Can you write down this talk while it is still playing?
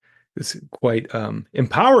was quite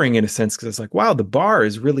empowering in a sense, because it's like, wow, the bar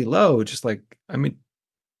is really low. Just like, I mean,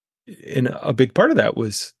 and a big part of that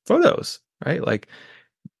was photos, right? Like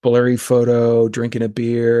blurry photo, drinking a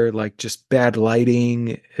beer, like just bad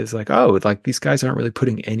lighting is like, oh, like these guys aren't really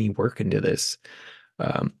putting any work into this.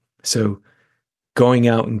 Um, so going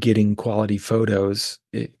out and getting quality photos,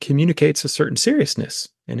 it communicates a certain seriousness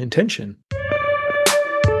and intention.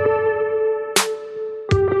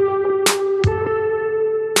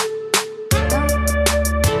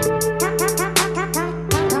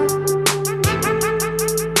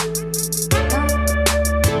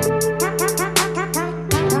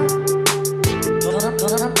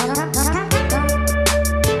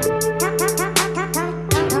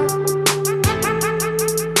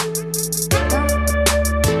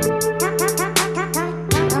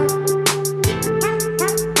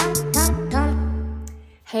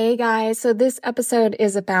 Hey guys, so this episode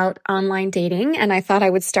is about online dating, and I thought I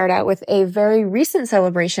would start out with a very recent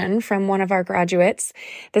celebration from one of our graduates.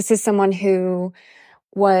 This is someone who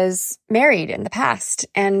was married in the past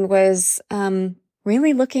and was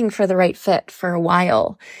really looking for the right fit for a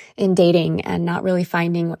while in dating and not really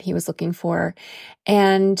finding what he was looking for.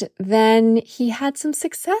 And then he had some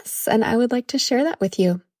success, and I would like to share that with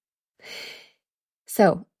you.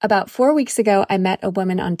 So, about 4 weeks ago, I met a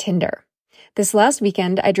woman on Tinder. This last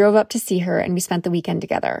weekend, I drove up to see her and we spent the weekend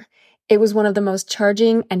together. It was one of the most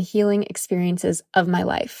charging and healing experiences of my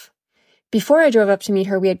life. Before I drove up to meet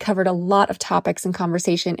her, we had covered a lot of topics in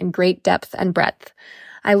conversation in great depth and breadth.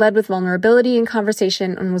 I led with vulnerability in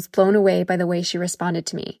conversation and was blown away by the way she responded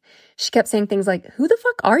to me. She kept saying things like, "Who the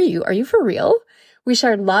fuck are you? Are you for real?" We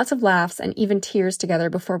shared lots of laughs and even tears together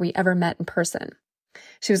before we ever met in person.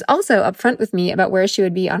 She was also upfront with me about where she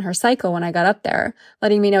would be on her cycle when I got up there,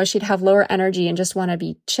 letting me know she'd have lower energy and just want to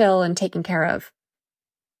be chill and taken care of.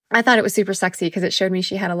 I thought it was super sexy because it showed me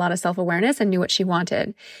she had a lot of self-awareness and knew what she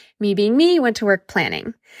wanted. Me being me, went to work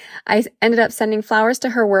planning. I ended up sending flowers to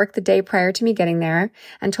her work the day prior to me getting there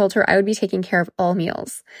and told her I would be taking care of all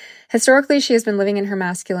meals. Historically, she has been living in her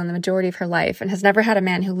masculine the majority of her life and has never had a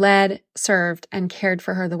man who led, served, and cared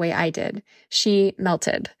for her the way I did. She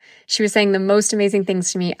melted. She was saying the most amazing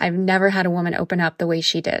things to me. I've never had a woman open up the way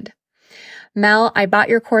she did. "Mel, I bought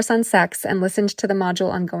your course on sex and listened to the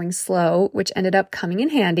module on going slow, which ended up coming in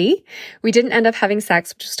handy. We didn't end up having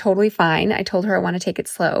sex, which was totally fine. I told her I want to take it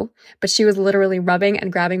slow, but she was literally rubbing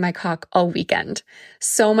and grabbing my cock all weekend.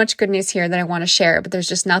 So much good news here that I want to share, but there's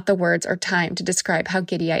just not the words or time to describe how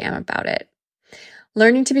giddy I am about it.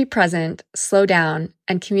 Learning to be present, slow down,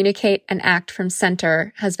 and communicate and act from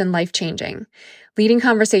center has been life-changing. Leading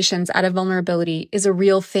conversations out of vulnerability is a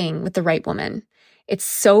real thing with the right woman. It's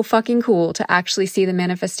so fucking cool to actually see the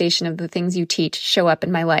manifestation of the things you teach show up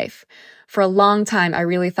in my life. For a long time, I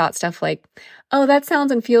really thought stuff like, oh, that sounds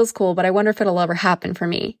and feels cool, but I wonder if it'll ever happen for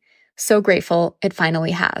me. So grateful it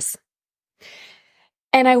finally has."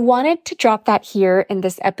 And I wanted to drop that here in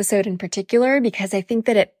this episode in particular because I think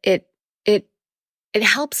that it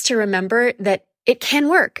helps to remember that it can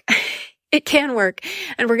work. It can work.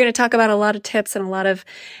 And we're going to talk about a lot of tips and a lot of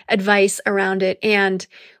advice around it. And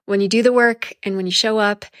when you do the work and when you show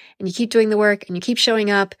up and you keep doing the work and you keep showing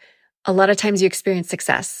up, a lot of times you experience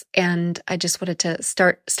success. And I just wanted to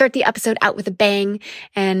start the episode out with a bang.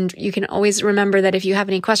 And you can always remember that if you have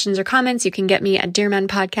any questions or comments, you can get me at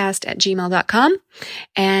dearmenpodcast@gmail.com.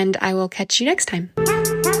 And I will catch you next time.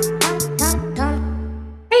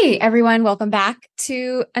 Hey everyone, welcome back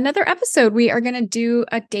to another episode. We are going to do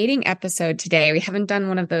a dating episode today. We haven't done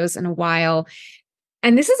one of those in a while.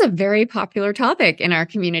 And this is a very popular topic in our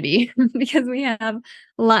community because we have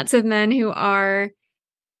lots of men who are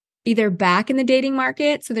either back in the dating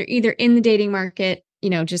market. So they're either in the dating market,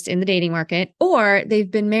 just in the dating market, or they've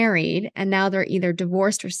been married and now they're either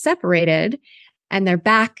divorced or separated and they're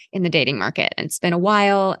back in the dating market. And it's been a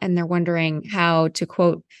while and they're wondering how to,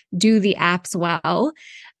 quote, do the apps well.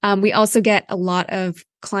 We also get a lot of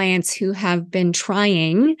clients who have been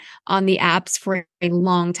trying on the apps for a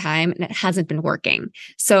long time and it hasn't been working.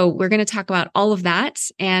 So we're going to talk about all of that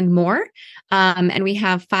and more. And we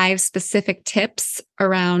have 5 specific tips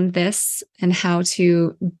around this and how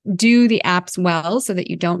to do the apps well so that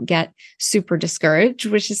you don't get super discouraged,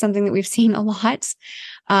 which is something that we've seen a lot.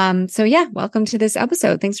 So yeah, welcome to this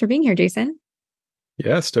episode. Thanks for being here, Jason.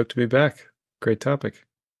 Yeah, stoked to be back. Great topic.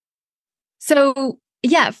 So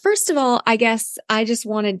yeah, first of all, I guess I just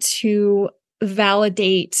wanted to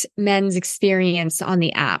validate men's experience on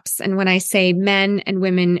the apps. And when I say men and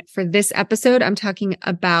women for this episode, I'm talking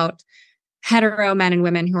about hetero men and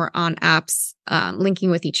women who are on apps linking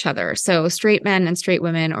with each other. So straight men and straight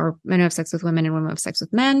women, or men who have sex with women and women who have sex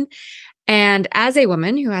with men. And as a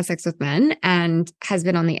woman who has sex with men and has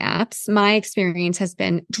been on the apps, my experience has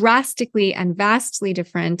been drastically and vastly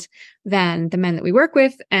different than the men that we work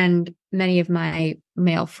with and many of my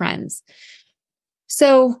male friends.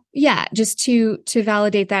 So yeah, just to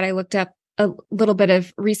validate that, I looked up a little bit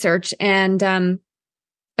of research, and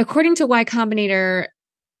according to Y Combinator,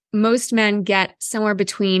 most men get somewhere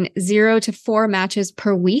between 0 to 4 matches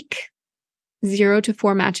per week, 0 to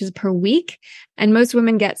 4 matches per week, and most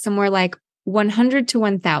women get somewhere like 100 to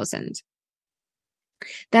 1,000.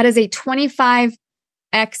 That is a 25x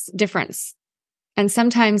difference, and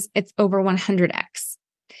sometimes it's over 100x.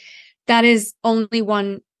 That is only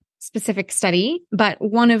one specific study, but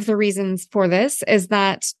one of the reasons for this is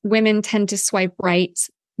that women tend to swipe right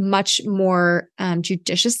much more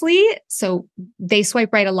judiciously. So they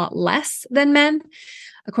swipe right a lot less than men.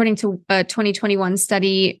 According to a 2021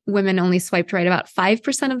 study, women only swiped right about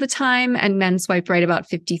 5% of the time, and men swiped right about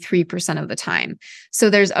 53% of the time.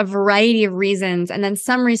 So there's a variety of reasons. And then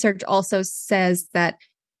some research also says that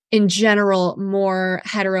in general, more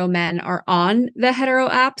hetero men are on the hetero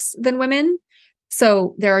apps than women.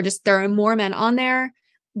 So there are more men on there.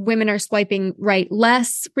 Women are swiping right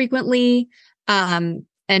less frequently.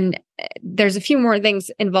 And there's a few more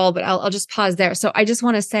things involved, but I'll just pause there. So I just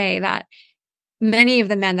want to say that many of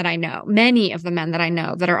the men that I know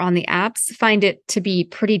that are on the apps find it to be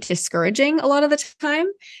pretty discouraging a lot of the time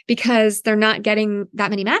because they're not getting that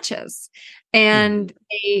many matches. And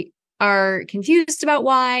they are confused about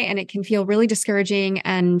why, and it can feel really discouraging.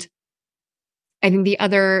 And I think the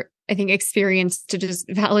other, experience to just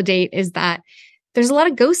validate is that there's a lot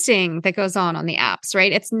of ghosting that goes on the apps,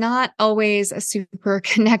 right? It's not always a super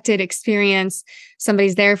connected experience.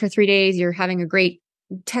 Somebody's there for 3 days, you're having a great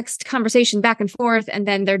text conversation back and forth, and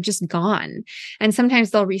then they're just gone. And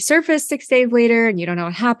sometimes they'll resurface 6 days later and you don't know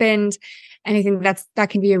what happened. And I think that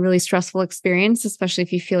can be a really stressful experience, especially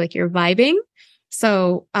if you feel like you're vibing.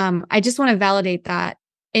 So I just want to validate that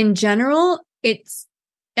in general,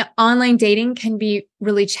 online dating can be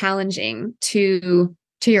really challenging to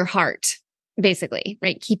your heart, basically,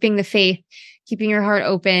 right? Keeping the faith, keeping your heart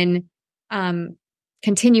open,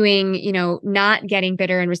 continuing, not getting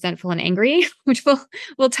bitter and resentful and angry, which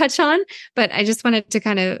we'll touch on. But I just wanted to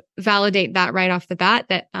kind of validate that right off the bat,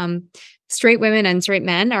 that straight women and straight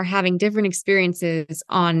men are having different experiences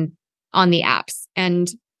on the apps. And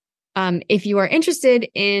if you are interested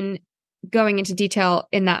in going into detail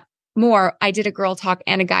in that more, I did a girl talk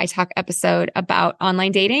and a guy talk episode about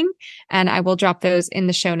online dating, and I will drop those in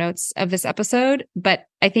the show notes of this episode. But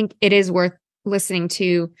I think it is worth listening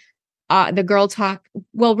to the girl talk.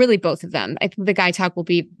 Well, really both of them. I think the guy talk will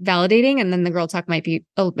be validating, and then the girl talk might be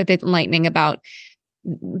a bit enlightening about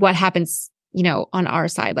what happens, on our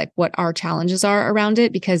side, like what our challenges are around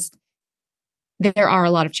it, because there are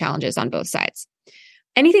a lot of challenges on both sides.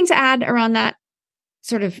 Anything to add around that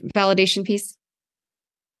sort of validation piece?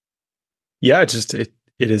 Yeah, it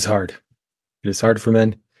is hard. It is hard for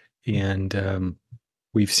men, and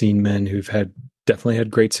we've seen men who've definitely had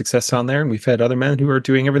great success on there, and we've had other men who are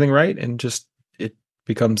doing everything right, and just it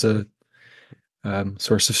becomes a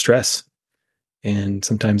source of stress and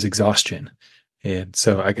sometimes exhaustion. And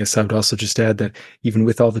so I guess I would also just add that even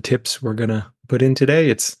with all the tips we're gonna put in today,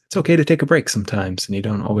 it's okay to take a break sometimes, and you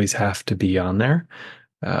don't always have to be on there.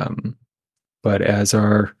 But as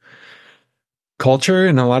our culture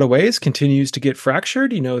in a lot of ways continues to get fractured,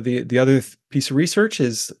 the other piece of research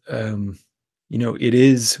is, it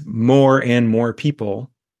is more and more people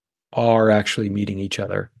are actually meeting each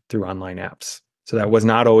other through online apps. So that was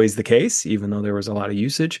not always the case, even though there was a lot of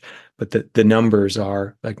usage, but the numbers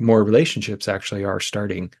are like more relationships actually are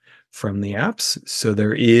starting from the apps. So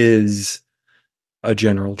there is a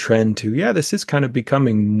general trend to, this is kind of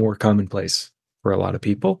becoming more commonplace for a lot of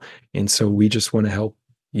people. And so we just want to help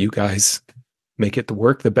you guys make it to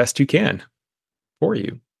work the best you can for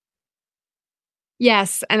you.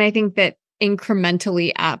 Yes. And I think that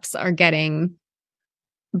incrementally apps are getting,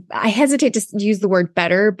 I hesitate to use the word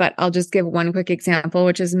better, but I'll just give one quick example,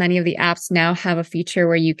 which is many of the apps now have a feature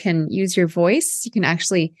where you can use your voice. You can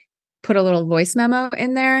actually put a little voice memo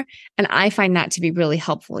in there. And I find that to be really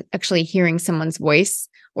helpful. Actually hearing someone's voice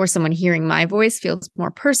or someone hearing my voice feels more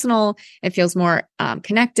personal. It feels more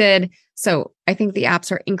connected. So I think the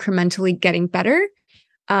apps are incrementally getting better.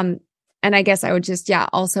 And I guess I would just,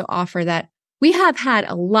 also offer that we have had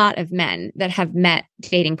a lot of men that have met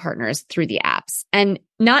dating partners through the apps, and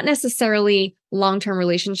not necessarily long-term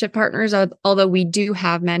relationship partners, although we do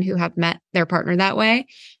have men who have met their partner that way,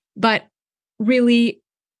 but really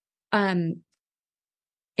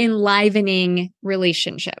enlivening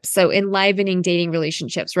relationships. So enlivening dating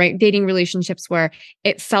relationships, right? Dating relationships where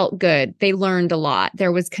it felt good. They learned a lot.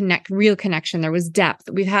 There was real connection. There was depth.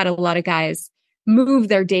 We've had a lot of guys move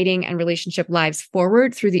their dating and relationship lives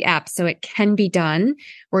forward through the app. So it can be done.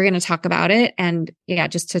 We're going to talk about it. And yeah,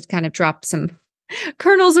 just to kind of drop some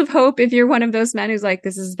kernels of hope if you're one of those men who's like,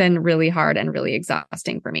 this has been really hard and really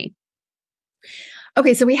exhausting for me.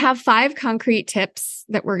 Okay, so we have 5 concrete tips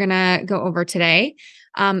that we're going to go over today.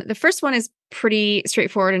 The first one is pretty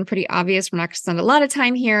straightforward and pretty obvious. We're not going to spend a lot of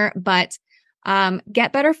time here, but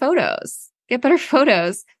get better photos. Get better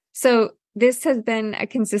photos. So this has been a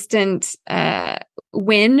consistent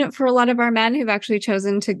win for a lot of our men who've actually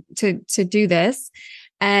chosen to do this.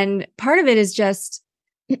 And part of it is just,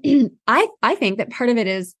 I think that part of it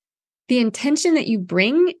is the intention that you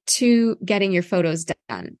bring to getting your photos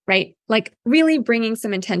done, right? Like really bringing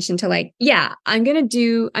some intention to like, yeah, I'm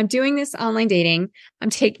doing this online dating. I'm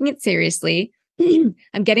taking it seriously.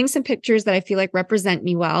 I'm getting some pictures that I feel like represent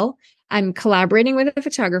me well. I'm collaborating with a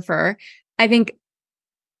photographer. I think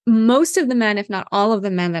most of the men, if not all of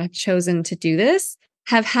the men that have chosen to do this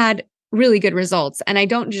have had really good results. And I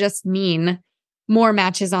don't just mean more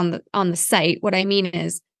matches on the site. What I mean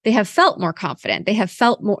is they have felt more confident. They have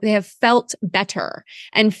felt better.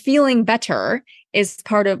 And feeling better is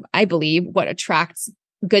part of, I believe, what attracts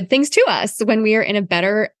good things to us. When we are in a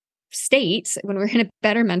better state, when we're in a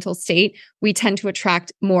better mental state, we tend to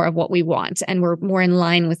attract more of what we want, and we're more in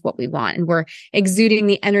line with what we want, and we're exuding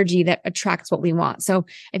the energy that attracts what we want. So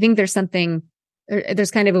I think there's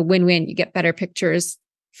kind of a win-win. You get better pictures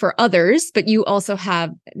for others, but you also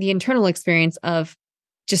have the internal experience of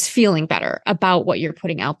just feeling better about what you're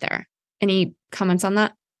putting out there. Any comments on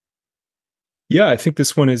that? Yeah, I think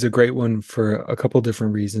this one is a great one for a couple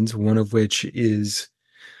different reasons. One of which is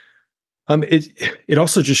it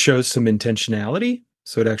also just shows some intentionality.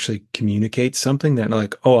 So it actually communicates something that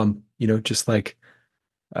like, oh, I'm, just like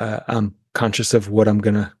I'm conscious of what I'm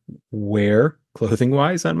gonna wear clothing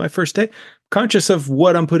wise on my first day, conscious of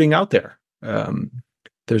what I'm putting out there.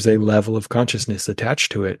 There's a level of consciousness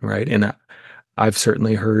attached to it, right? And I've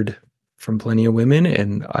certainly heard from plenty of women,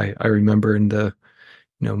 and I remember in the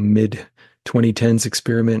mid 2010s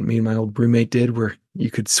experiment me and my old roommate did, where you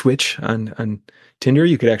could switch on Tinder.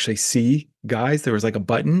 You could actually see guys. There was like a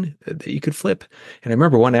button that you could flip. And I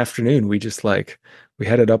remember one afternoon we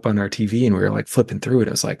had it up on our TV and we were like flipping through it.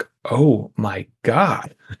 I was like, oh my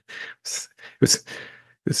God. It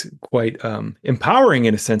was quite empowering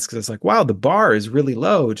in a sense, because it's like, wow, the bar is really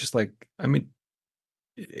low. Just like, I mean,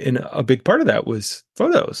 and a big part of that was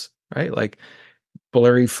photos, right? Like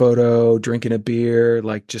blurry photo, drinking a beer,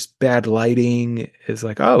 like just bad lighting is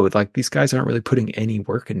like, oh, like these guys aren't really putting any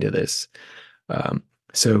work into this.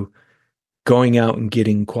 So going out and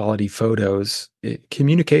getting quality photos, it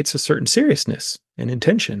communicates a certain seriousness and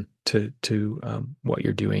intention to what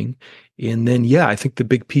you're doing. And then, yeah, I think the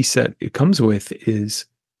big piece that it comes with is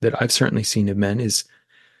that I've certainly seen in men is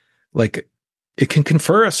like, it can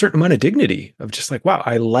confer a certain amount of dignity of just like, wow,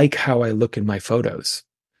 I like how I look in my photos.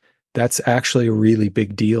 That's actually a really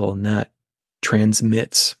big deal, and that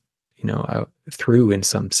transmits, through in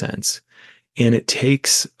some sense. And it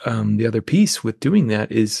takes the other piece with doing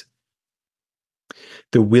that is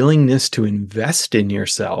the willingness to invest in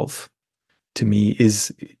yourself. To me,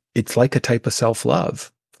 it's like a type of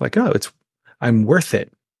self-love. Like, oh, I'm worth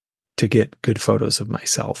it to get good photos of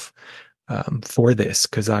myself for this,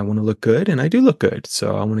 because I want to look good, and I do look good.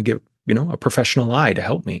 So I want to get a professional eye to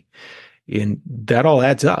help me, and that all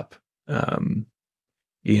adds up. And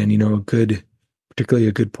particularly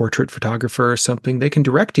a good portrait photographer or something, they can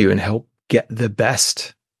direct you and help get the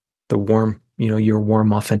warm, your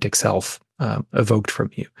warm, authentic self evoked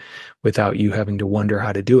from you, without you having to wonder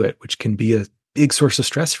how to do it, which can be a big source of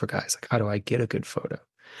stress for guys. Like, how do I get a good photo?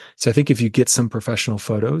 So I think if you get some professional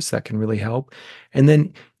photos, that can really help. And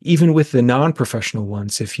then even with the non-professional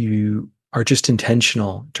ones, if you are just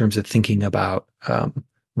intentional in terms of thinking about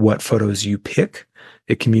what photos you pick,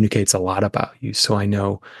 it communicates a lot about you. So I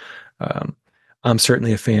know I'm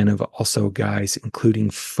certainly a fan of also guys including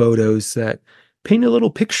photos that paint a little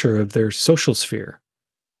picture of their social sphere,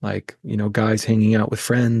 like, guys hanging out with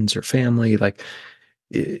friends or family. Like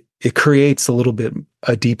it creates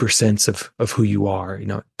a deeper sense of who you are.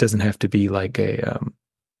 It doesn't have to be like a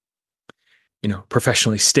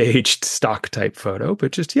professionally staged stock type photo,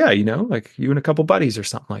 but just, yeah, like you and a couple buddies or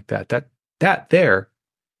something like that. That there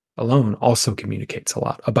alone also communicates a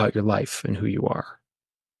lot about your life and who you are.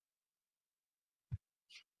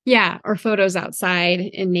 Yeah, or photos outside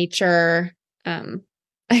in nature. I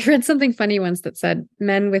read something funny once that said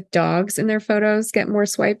men with dogs in their photos get more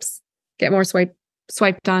swipe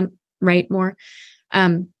swiped on right more.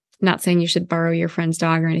 Um, Not saying you should borrow your friend's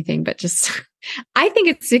dog or anything, but just I think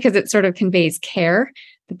it's because it sort of conveys care,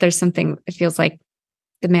 that there's something, it feels like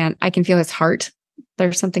I can feel his heart.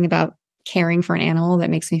 There's something about caring for an animal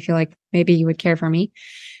that makes me feel like maybe you would care for me.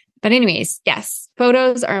 But anyways, yes,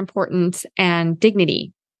 photos are important, and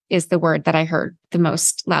dignity is the word that I heard the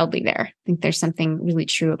most loudly there. I think there's something really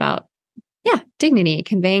true about, yeah, dignity,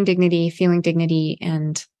 conveying dignity, feeling dignity,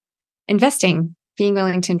 and investing, being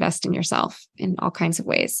willing to invest in yourself in all kinds of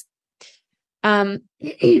ways.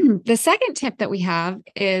 The second tip that we have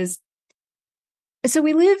is, so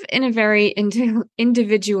we live in a very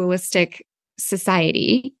individualistic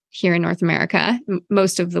society here in North America,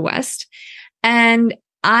 most of the West. And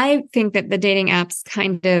I think that the dating apps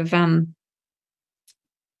kind of,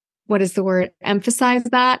 what is the word? Emphasize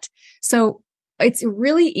that. So it's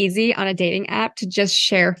really easy on a dating app to just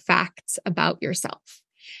share facts about yourself.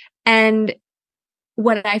 And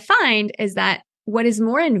what I find is that what is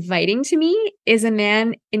more inviting to me is a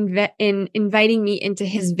man inviting me into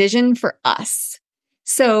his vision for us.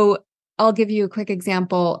 So I'll give you a quick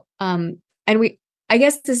example. I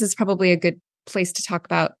guess this is probably a good place to talk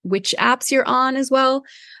about which apps you're on as well.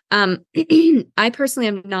 I personally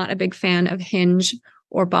am not a big fan of Hinge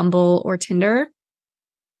or Bumble or Tinder,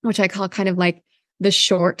 which I call kind of like the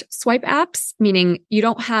short swipe apps, meaning you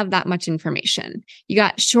don't have that much information. You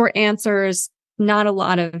got short answers, not a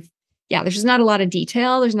lot of, there's just not a lot of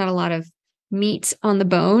detail. There's not a lot of meat on the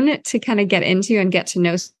bone to kind of get into and get to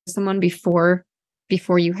know someone before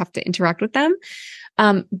you have to interact with them.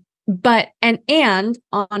 But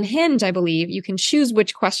on Hinge, I believe you can choose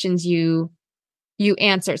which questions you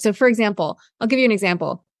answer. So for example, I'll give you an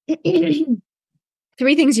example.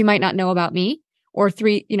 3 things you might not know about me, or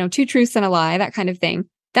 2 truths and a lie, that kind of thing.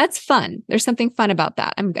 That's fun. There's something fun about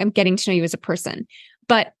that. I'm getting to know you as a person.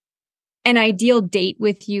 But an ideal date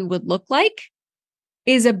with you would look like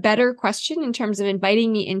is a better question in terms of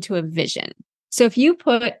inviting me into a vision. So if you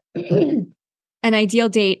put an ideal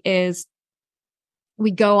date is,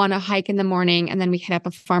 we go on a hike in the morning and then we hit up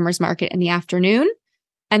a farmer's market in the afternoon,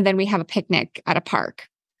 and then we have a picnic at a park.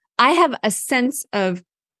 I have a sense of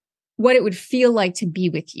what it would feel like to be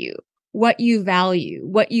with you, what you value,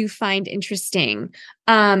 what you find interesting.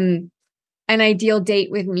 An ideal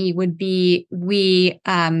date with me would be we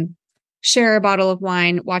share a bottle of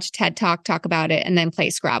wine, watch TED Talk about it, and then play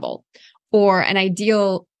Scrabble. Or an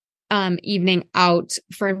ideal evening out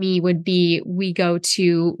for me would be we go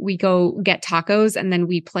get tacos and then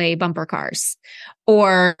we play bumper cars,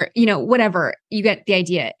 or whatever. You get the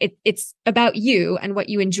idea. It's about you and what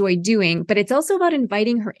you enjoy doing, but it's also about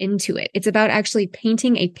inviting her into it. It's about actually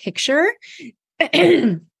painting a picture.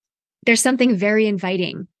 There's something very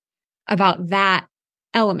inviting about that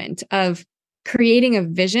element of creating a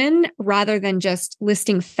vision rather than just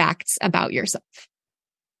listing facts about yourself.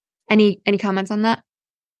 Any comments on that?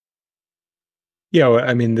 Yeah, well,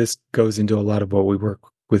 I mean, this goes into a lot of what we work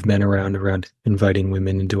with men around inviting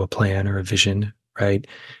women into a plan or a vision, right?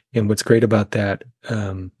 And what's great about that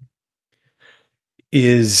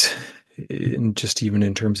is, just even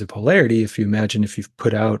in terms of polarity, if you've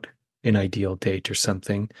put out an ideal date or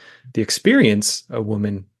something, the experience a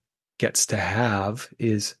woman gets to have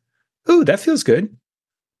is, oh, that feels good.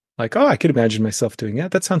 Like, oh, I could imagine myself doing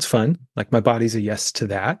that. That sounds fun. Like, my body's a yes to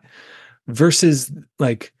that. Versus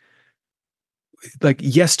like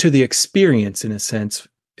yes to the experience in a sense,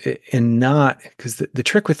 and not, because the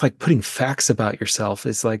trick with like putting facts about yourself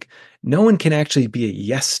is like, no one can actually be a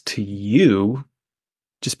yes to you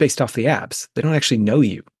just based off the apps. They don't actually know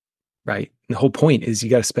you, right? And the whole point is you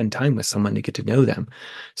got to spend time with someone to get to know them.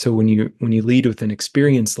 So when you lead with an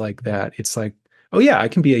experience like that, it's like, oh yeah, I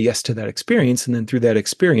can be a yes to that experience, and then through that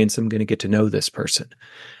experience, I'm going to get to know this person.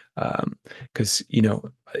 Because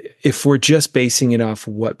if we're just basing it off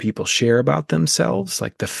what people share about themselves,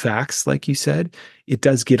 like the facts, like you said, it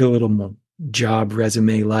does get a little more job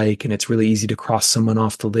resume like, and it's really easy to cross someone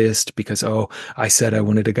off the list because, oh, I said I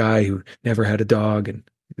wanted a guy who never had a dog, and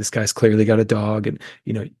this guy's clearly got a dog, and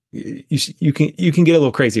you can get a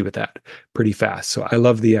little crazy with that pretty fast. So I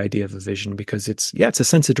love the idea of a vision because it's a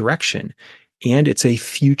sense of direction, and it's a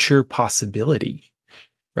future possibility,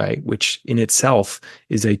 right? Which in itself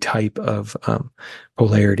is a type of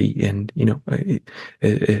polarity. And,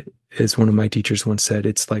 as one of my teachers once said,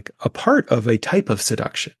 it's like a part of a type of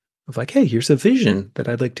seduction of like, hey, here's a vision that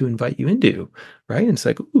I'd like to invite you into, right? And it's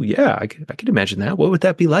like, oh yeah, I could imagine that. What would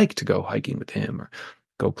that be like to go hiking with him or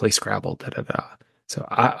go play Scrabble, da da da. So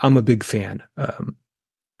I'm a big fan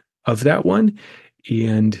of that one.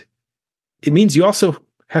 And it means you also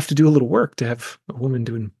have to do a little work to have a woman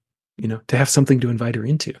doing, to have something to invite her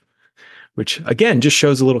into, which again just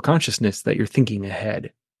shows a little consciousness that you're thinking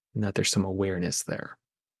ahead and that there's some awareness there.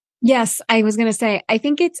 Yes, I was going to say, I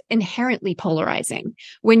think it's inherently polarizing.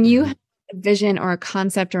 When you Mhm. have a vision or a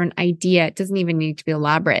concept or an idea, it doesn't even need to be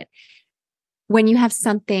elaborate. When you have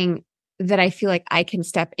something that I feel like I can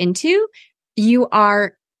step into, you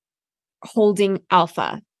are holding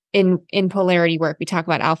alpha in polarity work. We talk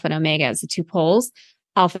about alpha and omega as the two poles.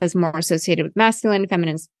 Alpha is more associated with masculine,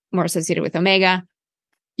 feminine is more associated with omega.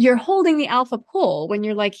 You're holding the alpha pole when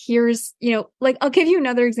you're like, here's, like I'll give you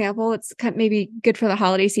another example. It's maybe good for the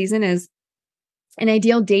holiday season is an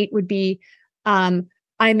ideal date would be,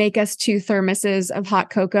 I make us two thermoses of hot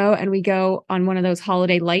cocoa and we go on one of those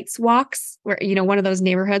holiday lights walks where, one of those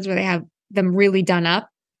neighborhoods where they have them really done up.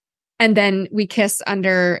 And then we kiss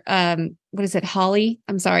under, what is it? Holly?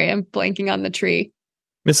 I'm sorry. I'm blanking on the tree.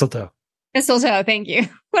 Mistletoe. Mistletoe. Thank you.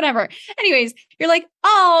 Whatever. Anyways, you're like,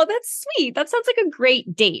 oh, that's sweet. That sounds like a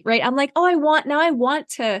great date, right? I'm like, oh, now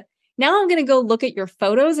I'm going to go look at your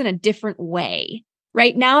photos in a different way.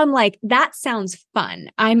 Right now, I'm like, that sounds fun.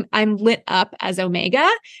 I'm lit up as Omega.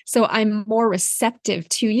 So I'm more receptive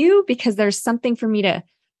to you because there's something for me to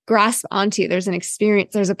grasp onto. There's an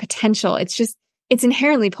experience, there's a potential. It's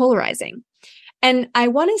inherently polarizing. And I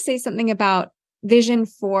want to say something about vision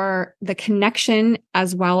for the connection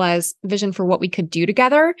as well as vision for what we could do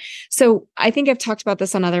together. So I think I've talked about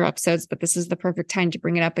this on other episodes, but this is the perfect time to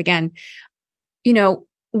bring it up again.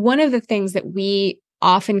 One of the things that we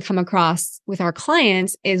often come across with our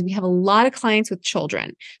clients is we have a lot of clients with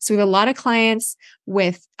children. So we have a lot of clients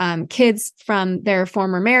with kids from their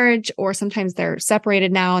former marriage, or sometimes they're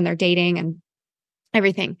separated now and they're dating and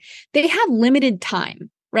everything. They have limited time,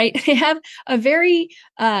 right? They have a very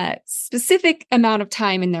specific amount of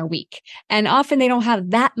time in their week. And often they don't have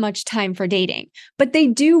that much time for dating, but they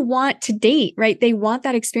do want to date, right? They want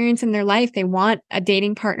that experience in their life. They want a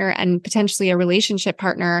dating partner and potentially a relationship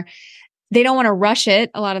partner. They don't want to rush it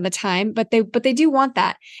a lot of the time, but they do want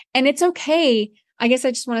that. And it's okay. I guess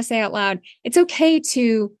I just want to say out loud, it's okay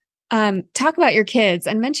to talk about your kids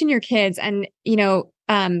and mention your kids and,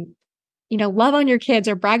 love on your kids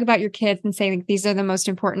or brag about your kids and say, like, these are the most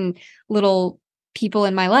important little people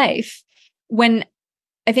in my life. When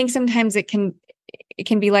I think sometimes it can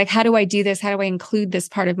be like, how do I do this? How do I include this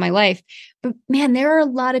part of my life? But man, there are a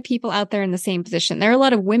lot of people out there in the same position. There are a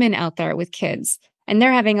lot of women out there with kids, and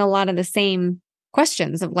they're having a lot of the same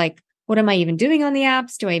questions of like, what am I even doing on the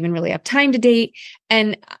apps? Do I even really have time to date?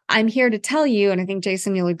 And I'm here to tell you, and I think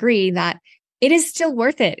Jason, you'll agree that it is still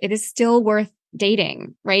worth it. It is still worth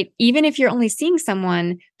dating, right? Even if you're only seeing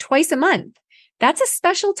someone twice a month, that's a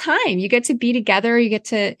special time. You get to be together. You get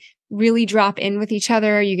to really drop in with each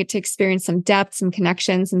other. You get to experience some depth, some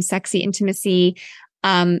connection, some sexy intimacy.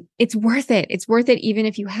 It's worth it. It's worth it even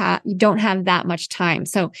if you don't have that much time.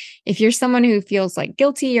 So if you're someone who feels like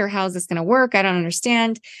guilty or how's this going to work? I don't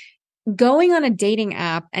understand. Going on a dating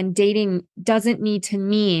app and dating doesn't need to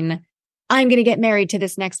mean I'm going to get married to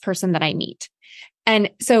this next person that I meet.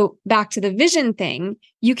 And so back to the vision thing,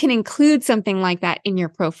 you can include something like that in your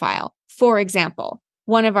profile. For example,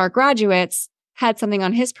 one of our graduates had something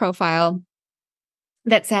on his profile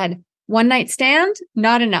that said, one night stand,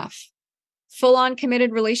 not enough. Full on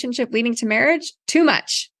committed relationship leading to marriage, too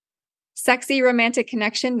much. Sexy romantic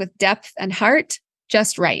connection with depth and heart,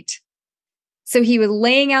 just right. So he was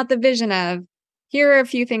laying out the vision of, here are a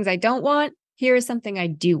few things I don't want. Here is something I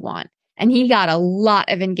do want. And he got a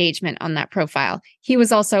lot of engagement on that profile. He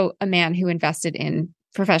was also a man who invested in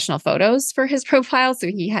professional photos for his profile. So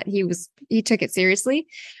he took it seriously.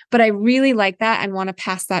 But I really like that and want to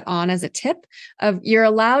pass that on as a tip of you're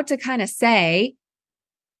allowed to kind of say,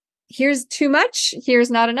 here's too much,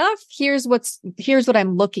 here's not enough, here's what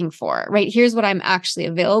I'm looking for, right? Here's what I'm actually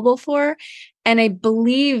available for. And I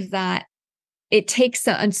believe that it takes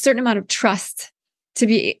a certain amount of trust to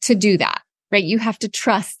do that, right? You have to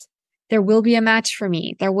trust there will be a match for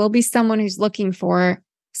me. There will be someone who's looking for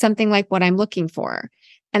something like what I'm looking for.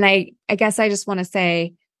 And I guess I just want to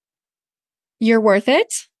say, you're worth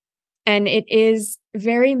it. And it is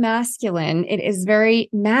very masculine. It is very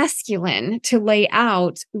masculine to lay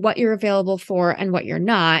out what you're available for and what you're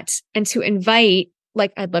not, and to invite,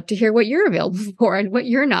 like, I'd love to hear what you're available for and what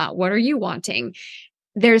you're not. What are you wanting?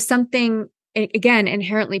 There's something, again,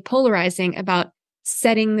 inherently polarizing about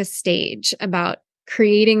setting the stage, about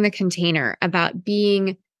creating the container, about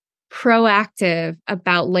being proactive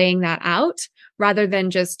about laying that out rather than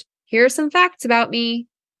just, here are some facts about me.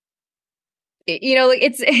 Like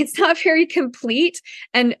it's not very complete,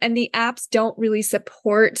 and the apps don't really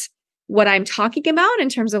support what I'm talking about in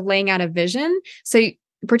terms of laying out a vision. So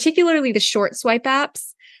particularly the short swipe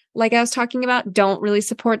apps, like I was talking about, don't really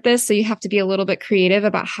support this. So you have to be a little bit creative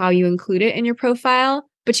about how you include it in your profile,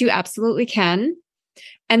 but you absolutely can.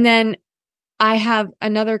 And then I have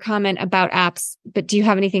another comment about apps, but do you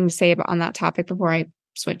have anything to say on that topic before I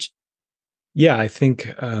switch? Yeah, I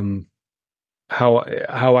think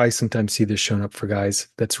how I sometimes see this shown up for guys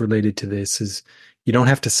that's related to this is you don't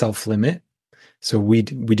have to self-limit. So we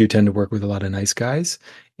do tend to work with a lot of nice guys,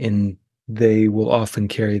 and they will often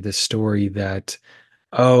carry this story that,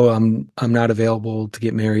 oh, I'm not available to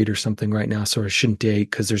get married or something right now, so I shouldn't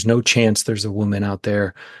date because there's no chance there's a woman out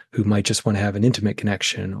there who might just want to have an intimate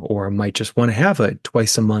connection or might just want to have it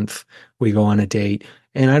twice a month. We go on a date,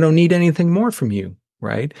 and I don't need anything more from you,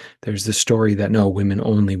 right? There's this story that no, women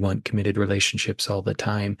only want committed relationships all the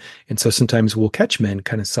time. And so sometimes we'll catch men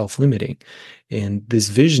kind of self-limiting. And this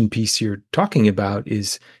vision piece you're talking about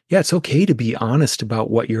is, yeah, it's okay to be honest about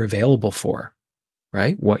what you're available for,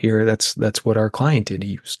 right? That's what our client did.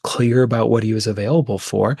 He was clear about what he was available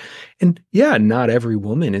for. And yeah, not every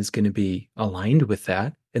woman is going to be aligned with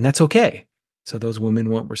that, and that's okay. So those women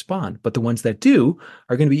won't respond, but the ones that do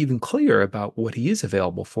are going to be even clearer about what he is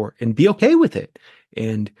available for and be okay with it.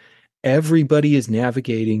 And everybody is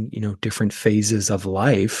navigating, different phases of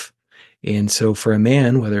life. And so for a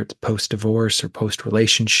man, whether it's post-divorce or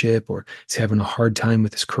post-relationship, or he's having a hard time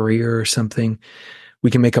with his career or something,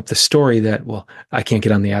 we can make up the story that, well, I can't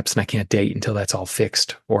get on the apps and I can't date until that's all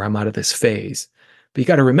fixed, or I'm out of this phase. But you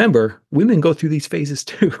got to remember, women go through these phases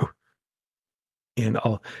too. And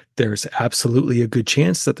there's absolutely a good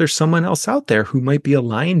chance that there's someone else out there who might be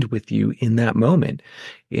aligned with you in that moment.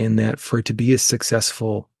 And that for it to be a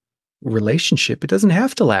successful relationship, it doesn't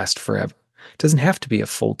have to last forever. It doesn't have to be a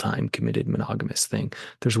full-time committed monogamous thing.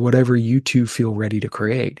 There's whatever you two feel ready to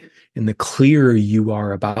create. And the clearer you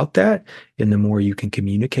are about that, and the more you can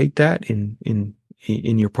communicate that in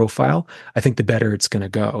your profile, I think the better it's going to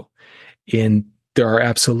go. And there are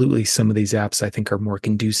absolutely some of these apps I think are more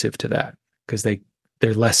conducive to that because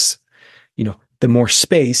they're less, the more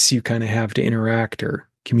space you kind of have to interact or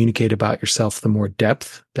communicate about yourself, the more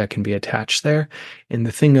depth that can be attached there. And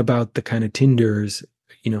the thing about the kind of Tinders,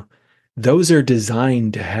 those are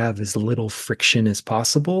designed to have as little friction as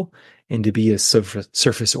possible and to be as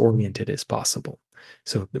surface oriented as possible.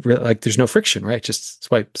 So like there's no friction, right? Just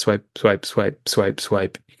swipe, swipe, swipe, swipe, swipe,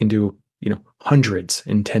 swipe. You can do, hundreds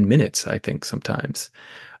in 10 minutes, I think sometimes.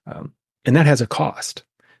 And that has a cost.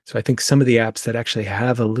 So I think some of the apps that actually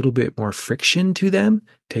have a little bit more friction to them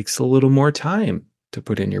takes a little more time to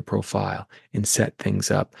put in your profile and set things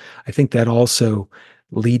up. I think that also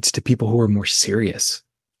leads to people who are more serious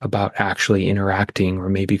about actually interacting or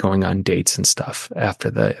maybe going on dates and stuff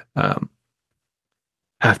after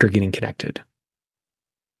getting connected.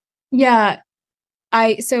 Yeah.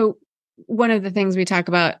 So one of the things we talk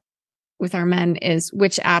about with our men is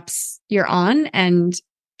which apps you're on and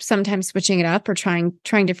sometimes switching it up or trying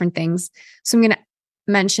different things. So I'm going to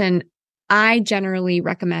mention, I generally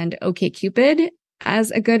recommend OkCupid as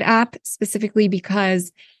a good app, specifically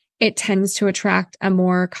because it tends to attract a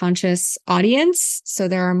more conscious audience. So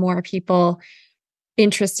there are more people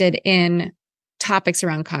interested in topics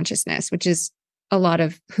around consciousness, which is a lot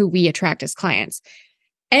of who we attract as clients.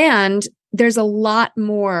 And there's a lot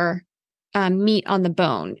more meat on the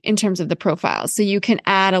bone in terms of the profile. So you can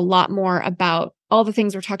add a lot more about all the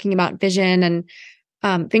things we're talking about, vision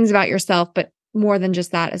and things about yourself, but more than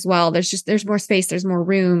just that as well. There's more space, there's more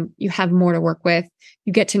room. You have more to work with.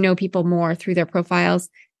 You get to know people more through their profiles.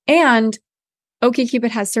 And OkCupid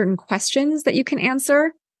has certain questions that you can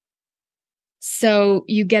answer. So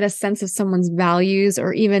you get a sense of someone's values,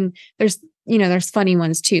 or even there's funny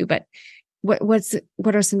ones too, but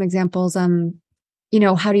what are some examples? How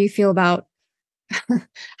do you feel about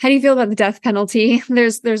the death penalty?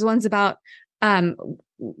 There's ones about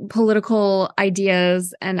political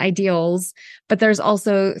ideas and ideals, but there's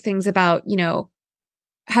also things about,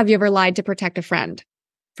 have you ever lied to protect a friend,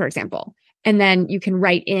 for example? And then you can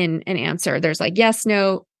write in an answer. There's like, yes,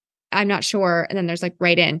 no, I'm not sure. And then there's like,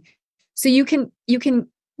 write in. So you can,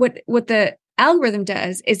 what the algorithm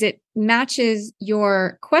does is it matches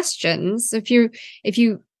your questions. So if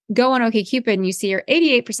you go on OkCupid and you see you're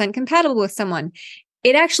 88% compatible with someone,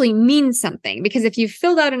 it actually means something, because if you've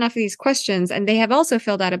filled out enough of these questions and they have also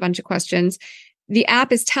filled out a bunch of questions, the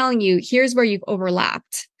app is telling you, here's where you've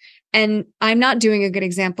overlapped. And I'm not doing a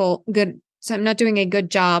so I'm not doing a good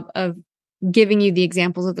job of giving you the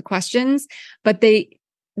examples of the questions, but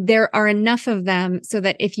there are enough of them so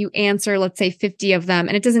that if you answer, let's say 50 of them,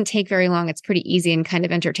 and it doesn't take very long, it's pretty easy and kind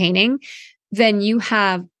of entertaining, then you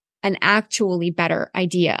have an actually better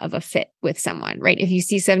idea of a fit with someone, right? If you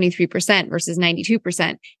see 73% versus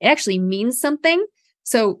 92%, it actually means something.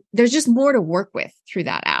 So there's just more to work with through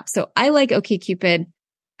that app. So I like OkCupid.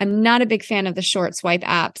 I'm not a big fan of the short swipe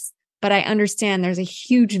apps, but I understand there's a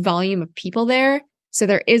huge volume of people there. So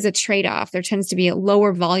there is a trade-off. There tends to be a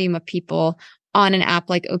lower volume of people on an app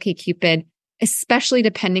like OkCupid, especially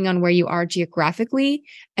depending on where you are geographically.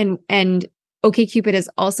 And OkCupid is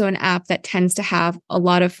also an app that tends to have a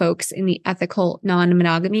lot of folks in the ethical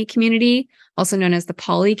non-monogamy community, also known as the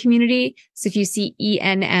poly community. So if you see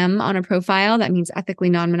ENM on a profile, that means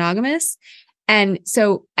ethically non-monogamous. And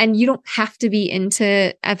you don't have to be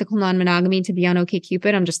into ethical non-monogamy to be on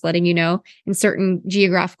OkCupid. I'm just letting you know, in certain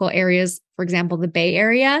geographical areas, for example, the Bay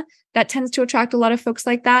Area, that tends to attract a lot of folks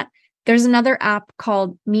like that. There's another app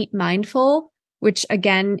called Meet Mindful, which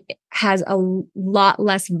again has a lot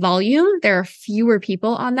less volume. There are fewer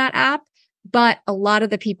people on that app, but a lot of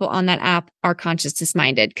the people on that app are consciousness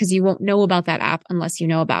minded because you won't know about that app unless you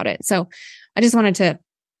know about it. So I just wanted to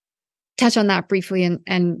touch on that briefly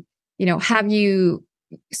and have you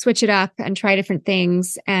switch it up and try different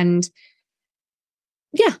things. And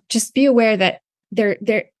yeah, just be aware that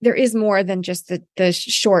there is more than just the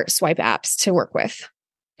short swipe apps to work with.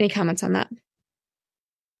 Any comments on that?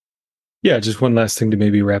 Yeah, just one last thing to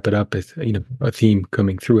maybe wrap it up. With, a theme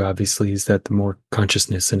coming through obviously is that the more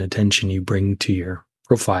consciousness and attention you bring to your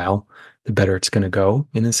profile, the better it's going to go.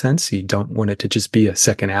 In a sense, you don't want it to just be a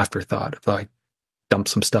second afterthought of like dump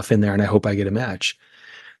some stuff in there and I hope I get a match.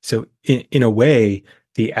 So in a way,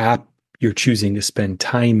 the app you're choosing to spend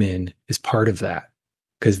time in is part of that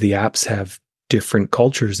because the apps have different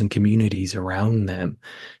cultures and communities around them.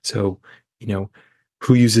 So,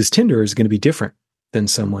 who uses Tinder is going to be different than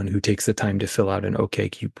someone who takes the time to fill out an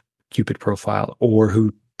OkCupid profile or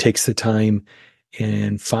who takes the time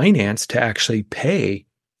in finance to actually pay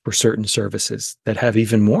for certain services that have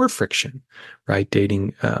even more friction, right?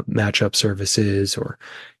 Dating matchup services or,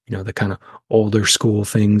 the kind of older school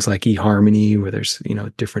things like eHarmony where there's,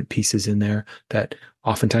 different pieces in there that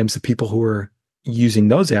oftentimes the people who are using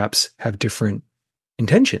those apps have different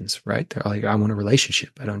intentions, right? They're like, I want a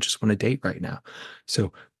relationship. I don't just want to date right now.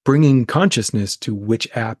 So bringing consciousness to which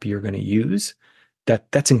app you're going to use,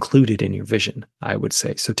 that's included in your vision, I would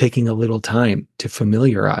say. So taking a little time to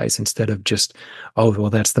familiarize instead of just, oh, well,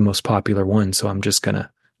 that's the most popular one. So I'm just going to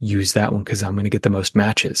use that one because I'm going to get the most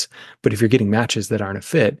matches. But if you're getting matches that aren't a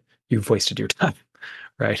fit, you've wasted your time,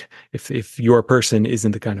 right? If your person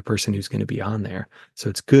isn't the kind of person who's going to be on there. So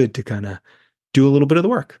it's good to kind of do a little bit of the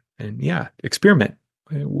work and experiment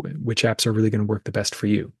which apps are really going to work the best for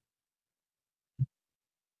you.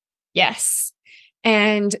 Yes.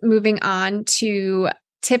 And moving on to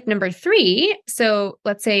tip number 3. So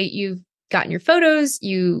let's say you've gotten your photos,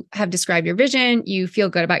 you have described your vision, you feel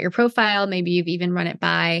good about your profile. Maybe you've even run it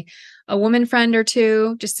by a woman friend or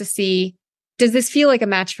two just to see, does this feel like a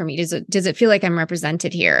match for me? Does it feel like I'm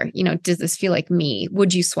represented here? Does this feel like me?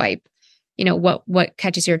 Would you swipe? What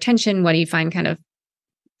catches your attention? What do you find kind of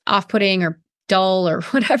off-putting or dull or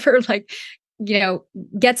whatever? Like,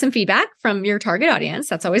 get some feedback from your target audience.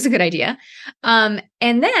 That's always a good idea. And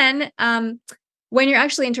then when you're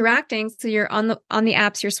actually interacting, so you're on the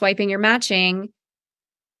apps, you're swiping, you're matching,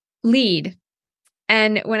 lead.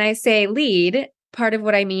 And when I say lead, part of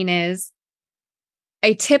what I mean is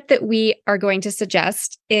a tip that we are going to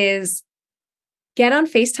suggest is get on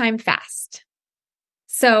FaceTime fast.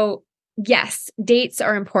 So yes, dates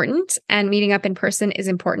are important and meeting up in person is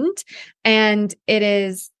important. And it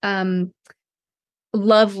is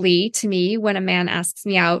lovely to me when a man asks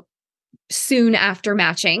me out soon after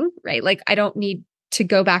matching, right? Like I don't need to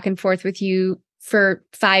go back and forth with you for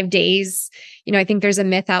 5 days. I think there's a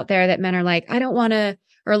myth out there that men are like, I don't want to,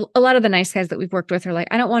 or a lot of the nice guys that we've worked with are like,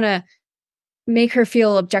 I don't want to make her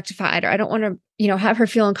feel objectified, or I don't want to, have her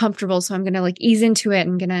feel uncomfortable. So I'm going to like ease into it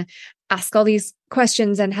and going to ask all these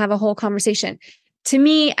questions and have a whole conversation. To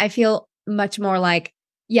me, I feel much more like,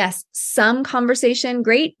 yes, some conversation,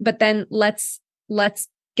 great, but then let's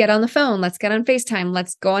get on the phone. Let's get on FaceTime.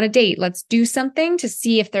 Let's go on a date. Let's do something to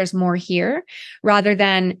see if there's more here rather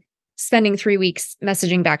than spending 3 weeks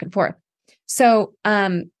messaging back and forth. So,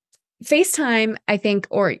 FaceTime, I think,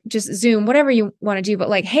 or just Zoom, whatever you want to do, but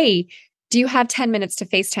like, hey, do you have 10 minutes to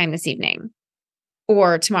FaceTime this evening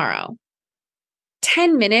or tomorrow?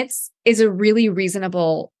 10 minutes is a really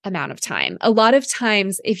reasonable amount of time. A lot of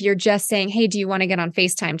times, if you're just saying, hey, do you want to get on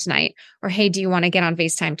FaceTime tonight? Or hey, do you want to get on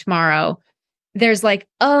FaceTime tomorrow? There's like,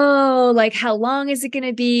 oh, like how long is it going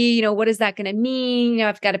to be? What is that going to mean?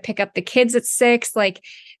 I've got to pick up the kids at 6. Like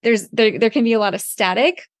there can be a lot of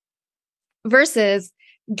static versus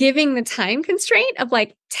giving the time constraint of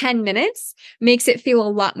like 10 minutes makes it feel a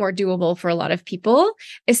lot more doable for a lot of people,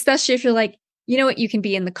 especially if you're like, you know what, you can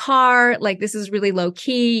be in the car. Like, this is really low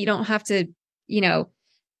key. You don't have to,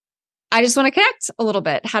 I just want to connect a little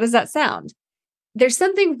bit. How does that sound? There's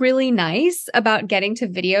something really nice about getting to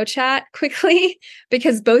video chat quickly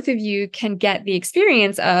because both of you can get the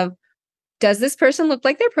experience of, does this person look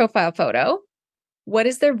like their profile photo? What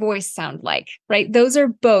does their voice sound like? Right? Those are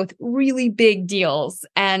both really big deals.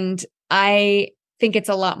 And I think it's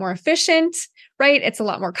a lot more efficient, right? It's a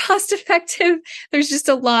lot more cost effective. There's just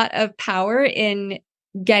a lot of power in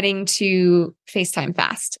getting to FaceTime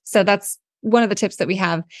fast. So that's one of the tips that we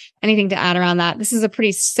have. Anything to add around that? This is a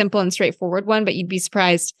pretty simple and straightforward one, but you'd be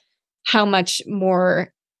surprised how much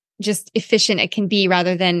more just efficient it can be,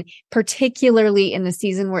 rather than, particularly in the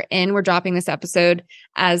season we're in. We're dropping this episode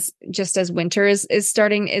as winter is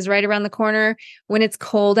right around the corner. When it's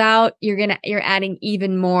cold out, you're adding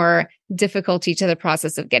even more difficulty to the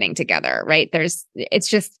process of getting together, right?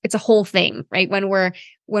 It's a whole thing, right? When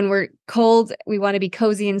we're cold, we want to be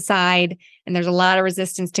cozy inside, and there's a lot of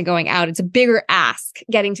resistance to going out. It's a bigger ask.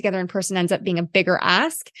 Getting together in person ends up being a bigger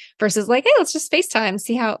ask versus like, hey, let's just FaceTime,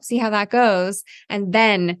 see how that goes, and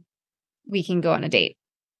then we can go on a date.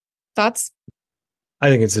 Thoughts? I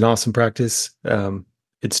think it's an awesome practice.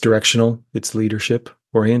 It's directional, it's leadership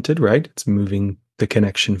oriented, right? It's moving the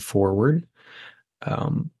connection forward.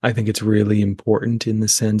 I think it's really important in the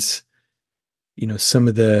sense, some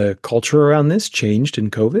of the culture around this changed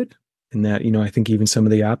in COVID, in that, I think even some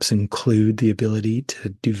of the apps include the ability to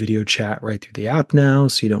do video chat right through the app now.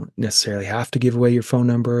 So you don't necessarily have to give away your phone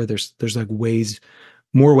number. There's like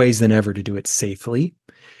more ways than ever to do it safely.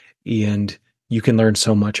 And you can learn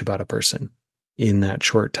so much about a person in that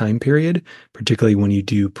short time period, particularly when you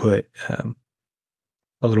do put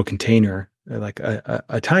a little container, like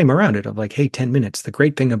a time around it of like, hey, 10 minutes. The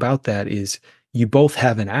great thing about that is you both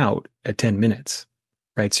have an out at 10 minutes,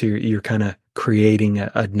 right? So you're kind of creating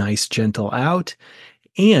a nice, gentle out.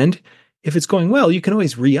 And if it's going well, you can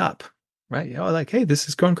always re-up, right? Like, hey, this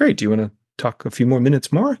is going great. Do you want to talk a few more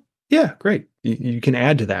minutes more? Yeah, great. You can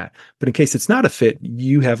add to that. But in case it's not a fit,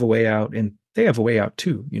 you have a way out and they have a way out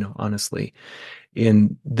too, honestly.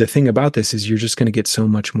 And the thing about this is you're just going to get so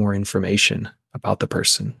much more information about the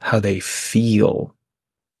person, how they feel,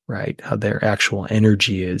 right? How their actual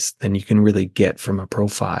energy is than you can really get from a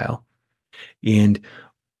profile. And,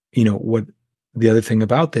 what the other thing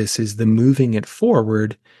about this is the moving it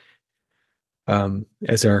forward.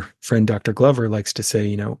 As our friend Dr. Glover likes to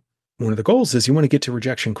say, one of the goals is you want to get to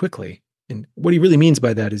rejection quickly. And what he really means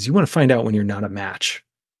by that is you want to find out when you're not a match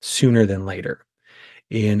sooner than later.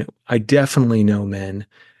 And I definitely know men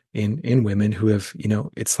and women who have,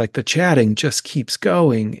 it's like the chatting just keeps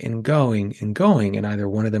going and going and going. And either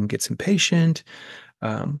one of them gets impatient,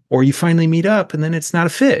 or you finally meet up and then it's not a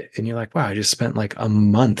fit. And you're like, wow, I just spent like a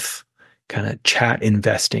month kind of chat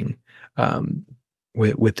investing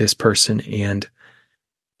with this person. And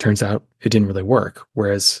turns out it didn't really work.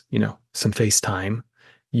 Whereas, some FaceTime,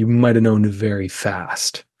 you might have known very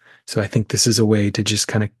fast. So I think this is a way to just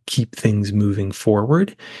kind of keep things moving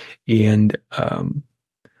forward. And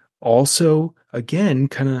also, again,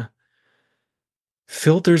 kind of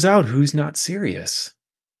filters out who's not serious,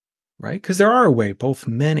 right? Because there are a way, both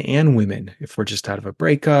men and women, if we're just out of a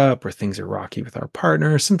breakup or things are rocky with our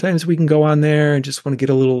partner, sometimes we can go on there and just want to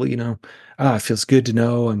get a little, it feels good to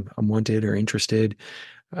know I'm wanted or interested.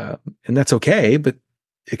 And that's okay, but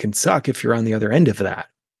it can suck if you're on the other end of that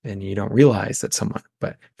and you don't realize that someone.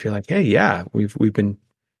 But if you're like, hey, yeah, we've been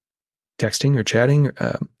texting or chatting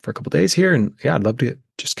for a couple of days here, and yeah, I'd love to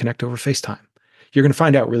just connect over FaceTime. You're going to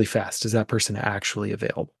find out really fast, is that person actually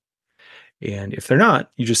available? And if they're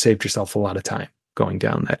not, you just saved yourself a lot of time going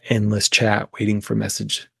down that endless chat, waiting for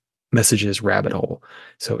messages rabbit hole.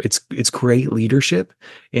 So it's great leadership,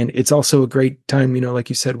 and it's also a great time. Like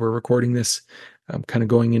you said, we're recording this kind of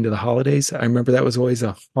going into the holidays. I remember that was always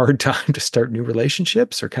a hard time to start new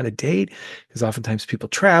relationships or kind of date, because oftentimes people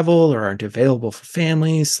travel or aren't available for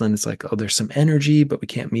families. Then it's like, oh, there's some energy, but we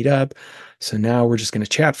can't meet up. So now we're just going to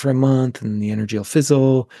chat for a month and the energy will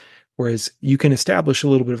fizzle. Whereas you can establish a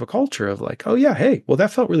little bit of a culture of like, oh yeah, hey, well,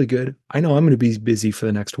 that felt really good. I know I'm going to be busy for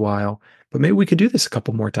the next while, but maybe we could do this a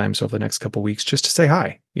couple more times over the next couple of weeks just to say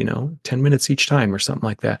hi, 10 minutes each time or something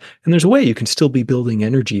like that. And there's a way you can still be building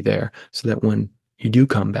energy there so that when you do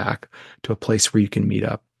come back to a place where you can meet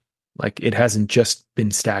up, like it hasn't just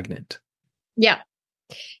been stagnant. Yeah.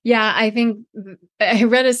 Yeah. I think I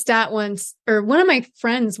read a stat once, or one of my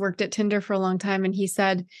friends worked at Tinder for a long time, and he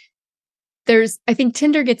said I think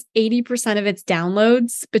Tinder gets 80% of its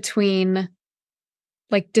downloads between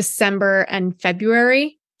like December and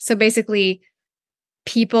February. So basically,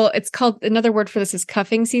 people, it's called, another word for this is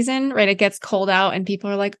cuffing season, right? It gets cold out and people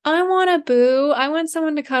are like, I want a boo. I want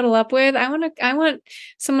someone to cuddle up with. I want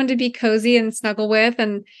someone to be cozy and snuggle with.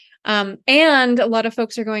 And a lot of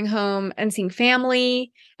folks are going home and seeing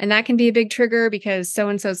family, and that can be a big trigger because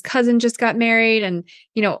so-and-so's cousin just got married. And,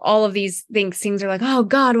 all of these things are like, oh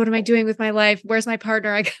God, what am I doing with my life? Where's my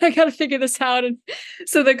partner? I got to figure this out. And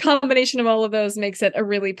so the combination of all of those makes it a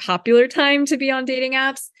really popular time to be on dating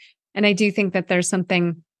apps. And I do think that there's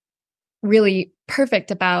something really perfect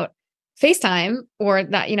about FaceTime or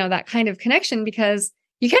that, that kind of connection, because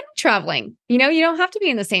you can be traveling, you don't have to be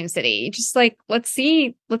in the same city. Just like, let's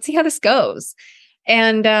see how this goes.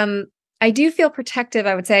 And, I do feel protective.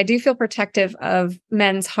 I would say I do feel protective of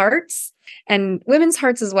men's hearts and women's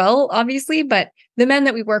hearts as well, obviously, but the men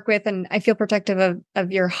that we work with, and I feel protective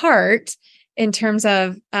of your heart in terms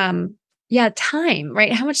of, time,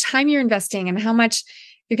 right? How much time you're investing and how much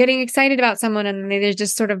you're getting excited about someone and they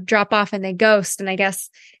just sort of drop off and they ghost. And I guess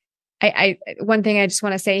I one thing I just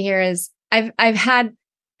want to say here is I've had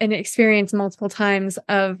an experience multiple times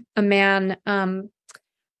of a man,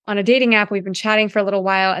 on a dating app. We've been chatting for a little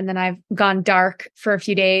while and then I've gone dark for a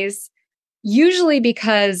few days, usually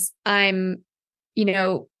because I'm,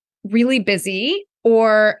 really busy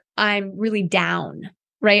or I'm really down,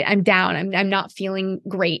 right? I'm down. I'm not feeling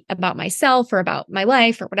great about myself or about my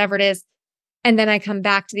life or whatever it is. And then I come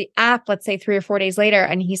back to the app, let's say 3 or 4 days later,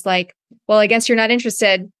 and he's like, well, I guess you're not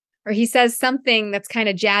interested. Or he says something that's kind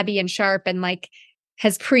of jabby and sharp and like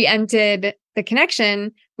has preempted the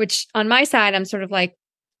connection, which on my side, I'm sort of like,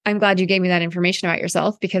 I'm glad you gave me that information about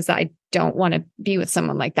yourself because I don't want to be with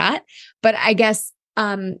someone like that. But I guess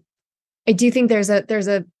I do think there's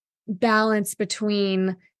a balance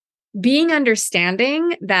between being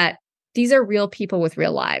understanding that these are real people with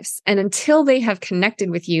real lives. And until they have connected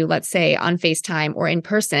with you, let's say on FaceTime or in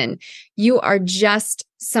person, you are just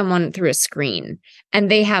someone through a screen and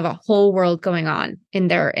they have a whole world going on in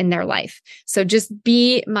their life. So just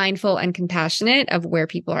be mindful and compassionate of where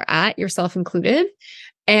people are at, yourself included.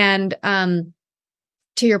 And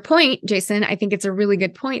to your point, Jason, I think it's a really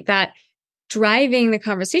good point that driving the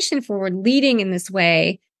conversation forward, leading in this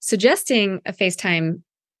way, suggesting a FaceTime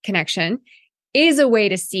connection is a way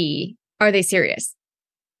to see, are they serious,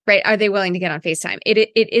 right? Are they willing to get on FaceTime? It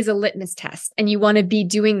is a litmus test. And you want to be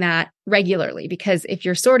doing that regularly, because if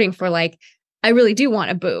you're sorting for like, I really do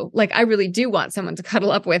want a boo, like I really do want someone to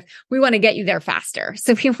cuddle up with, we want to get you there faster.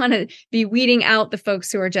 So we want to be weeding out the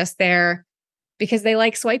folks who are just there because they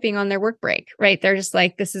like swiping on their work break, right? They're just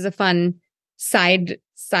like, this is a fun side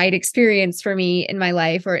experience for me in my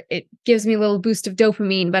life, or it gives me a little boost of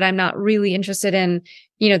dopamine, but I'm not really interested in,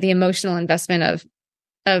 the emotional investment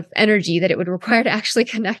of energy that it would require to actually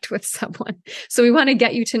connect with someone. So we want to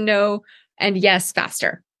get you to know and yes,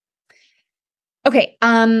 faster. Okay.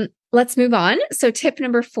 Let's move on. So tip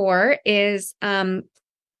number 4 is,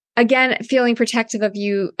 again, feeling protective of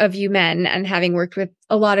you men, and having worked with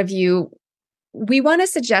a lot of you, we want to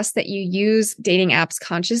suggest that you use dating apps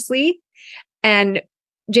consciously. And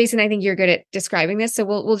Jason, I think you're good at describing this. So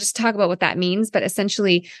we'll just talk about what that means, but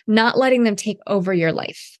essentially not letting them take over your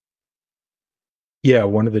life. Yeah,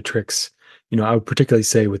 one of the tricks, I would particularly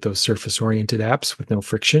say with those surface-oriented apps with no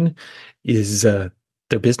friction is they're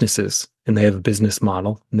businesses and they have a business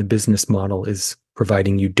model. And the business model is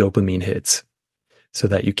providing you dopamine hits so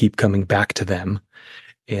that you keep coming back to them,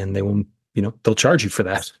 and they will, they'll charge you for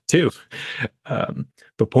that too.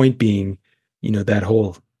 But point being, that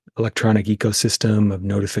whole electronic ecosystem of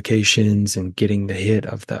notifications and getting the hit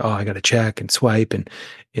of I got to check and swipe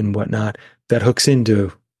and whatnot, that hooks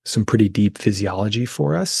into some pretty deep physiology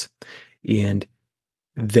for us. And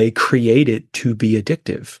they create it to be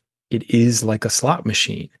addictive. It is like a slot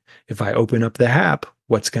machine. If I open up the app,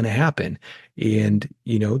 what's going to happen? And,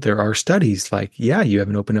 there are studies like, you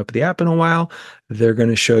haven't opened up the app in a while. They're going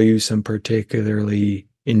to show you some particularly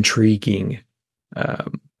intriguing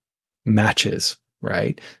matches,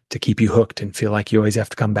 right? To keep you hooked and feel like you always have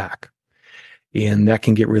to come back. And that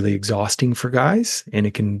can get really exhausting for guys, and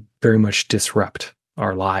it can very much disrupt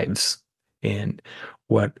our lives. And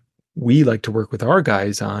what we like to work with our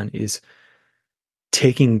guys on is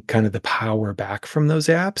taking kind of the power back from those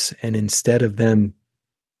apps, and instead of them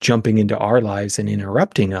jumping into our lives and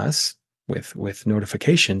interrupting us with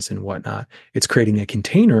notifications and whatnot, it's creating a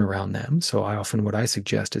container around them. So what I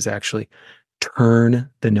suggest is actually turn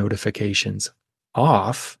the notifications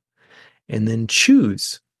off and then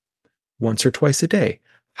choose once or twice a day.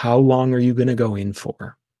 How long are you going to go in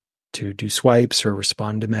for to do swipes or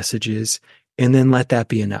respond to messages? And then let that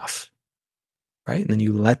be enough, right? And then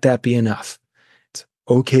you let that be enough. It's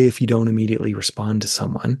okay if you don't immediately respond to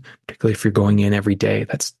someone, particularly if you're going in every day.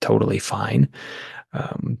 That's totally fine.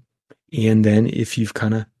 Um, and then if you've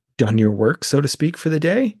kind of done your work, so to speak, for the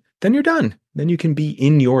day, then you're done. Then you can be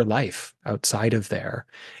in your life outside of there.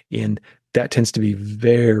 And that tends to be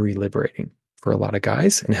very liberating for a lot of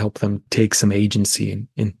guys and help them take some agency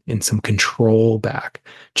and some control back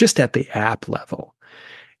just at the app level.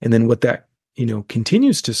 And then what that,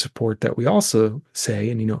 continues to support that we also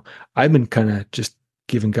say, and, I've been kind of just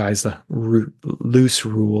giving guys the loose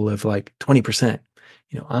rule of like 20%.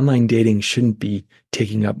 Online dating shouldn't be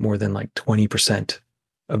taking up more than like 20%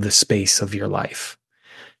 of the space of your life.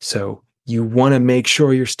 So you want to make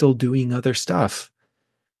sure you're still doing other stuff,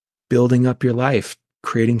 building up your life,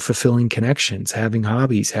 creating fulfilling connections, having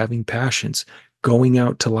hobbies, having passions, going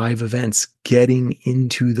out to live events, getting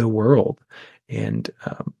into the world, and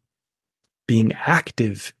being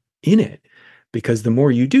active in it. Because the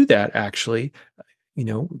more you do that, actually,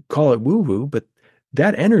 call it woo woo, but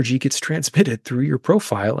that energy gets transmitted through your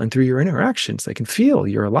profile and through your interactions. They can feel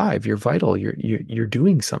you're alive, you're vital, you're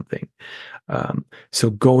doing something. So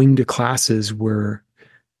going to classes where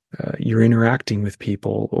you're interacting with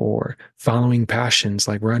people or following passions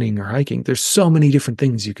like running or hiking. There's so many different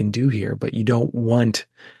things you can do here, but you don't want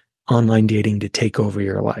online dating to take over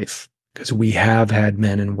your life, because we have had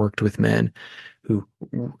men and worked with men who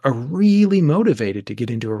are really motivated to get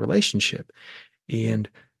into a relationship, and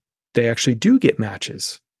they actually do get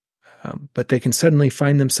matches, but they can suddenly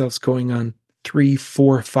find themselves going on 3,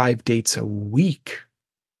 4, 5 dates a week,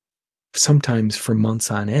 sometimes for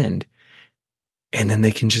months on end. And then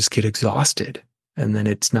they can just get exhausted, and then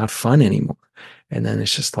it's not fun anymore. And then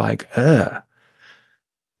it's just like, ugh.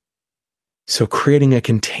 So creating a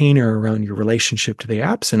container around your relationship to the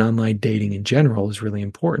apps and online dating in general is really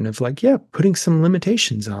important, of like, yeah, putting some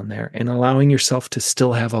limitations on there and allowing yourself to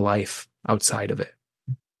still have a life outside of it.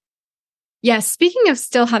 Yes. Speaking of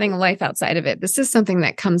still having a life outside of it, this is something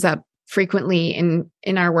that comes up frequently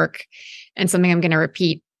in our work, and something I'm going to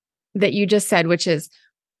repeat that you just said, which is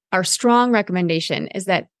our strong recommendation is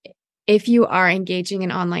that if you are engaging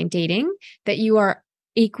in online dating, that you are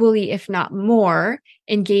equally, if not more,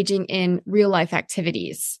 engaging in real life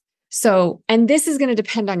activities. So, and this is going to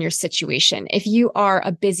depend on your situation. If you are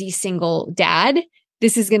a busy single dad,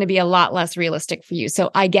 this is going to be a lot less realistic for you.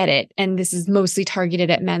 So I get it. And this is mostly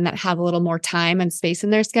targeted at men that have a little more time and space in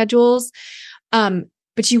their schedules.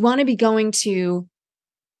 But you want to be going to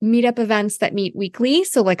meetup events that meet weekly.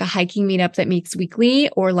 So like a hiking meetup that meets weekly,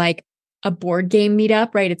 or like a board game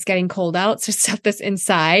meetup, right? It's getting cold out. So stuff that's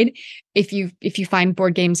inside. If you find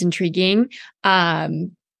board games intriguing,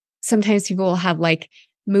 sometimes people will have like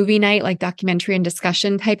movie night, like documentary and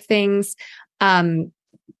discussion type things.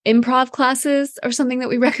 Improv classes are something that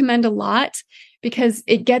we recommend a lot, because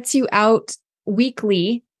it gets you out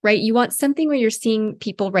weekly, right? You want something where you're seeing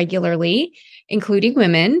people regularly, including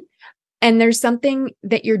women, and there's something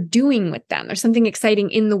that you're doing with them. There's something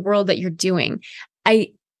exciting in the world that you're doing.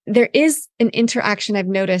 There is an interaction I've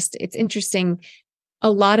noticed. It's interesting. A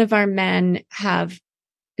lot of our men have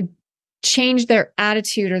changed their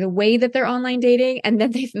attitude or the way that they're online dating, and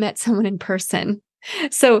then they've met someone in person.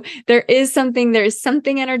 So there is something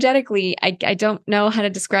energetically, I don't know how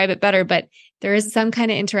to describe it better, but there is some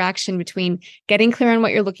kind of interaction between getting clear on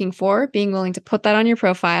what you're looking for, being willing to put that on your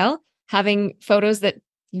profile, having photos that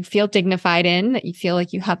you feel dignified in, that you feel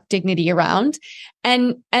like you have dignity around,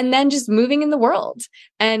 and then just moving in the world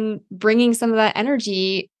and bringing some of that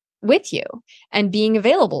energy with you, and being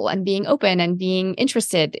available and being open and being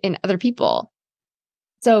interested in other people.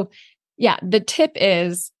 So yeah, the tip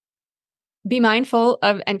is be mindful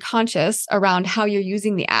of and conscious around how you're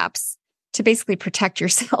using the apps to basically protect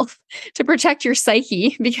yourself, to protect your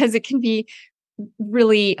psyche, because it can be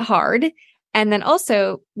really hard. And then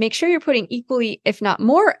also make sure you're putting equally, if not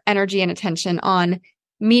more, energy and attention on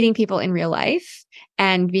meeting people in real life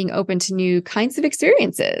and being open to new kinds of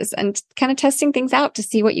experiences and kind of testing things out to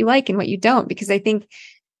see what you like and what you don't. Because I think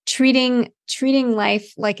treating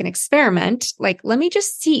life like an experiment, like, let me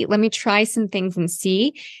try some things and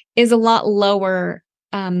see, is a lot lower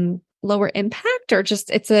impact, or just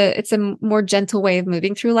it's a more gentle way of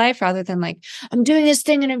moving through life, rather than like, I'm doing this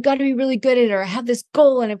thing and I've got to be really good at it, or I have this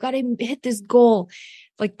goal and I've got to hit this goal.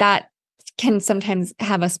 Like that can sometimes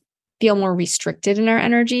have us feel more restricted in our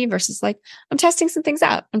energy, versus like, I'm testing some things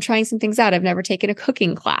out. I'm trying some things out. I've never taken a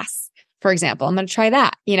cooking class, for example. I'm going to try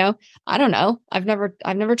that. I don't know. I've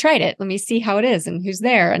never tried it. Let me see how it is and who's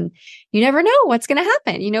there. And you never know what's going to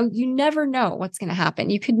happen. You never know what's going to happen.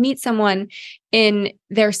 You could meet someone in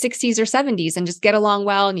their 60s or 70s and just get along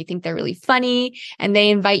well, and you think they're really funny, and they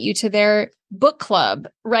invite you to their book club,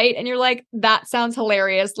 right? And you're like, that sounds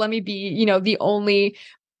hilarious. Let me be, the only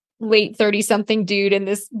late 30 something dude in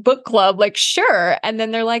this book club. Like, sure. And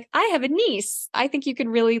then they're like, I have a niece. I think you could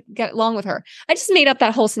really get along with her. I just made up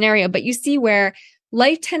that whole scenario, but you see where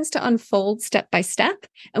life tends to unfold step by step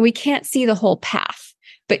and we can't see the whole path.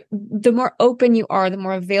 But the more open you are, the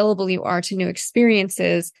more available you are to new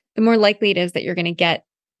experiences, the more likely it is that you're going to get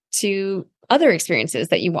to other experiences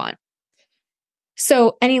that you want.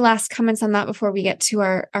 So any last comments on that before we get to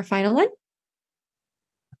our final one?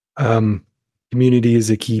 Community is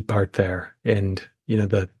a key part there. And,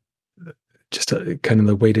 just kind of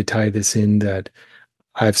the way to tie this in that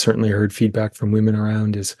I've certainly heard feedback from women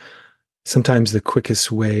around is sometimes the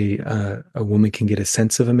quickest way a woman can get a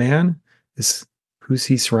sense of a man is who's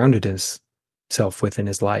he surrounded himself with in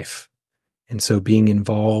his life. And so being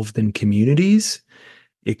involved in communities,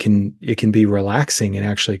 it can be relaxing and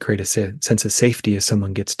actually create a sense of safety as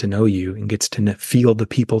someone gets to know you and gets to feel the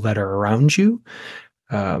people that are around you.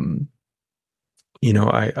 I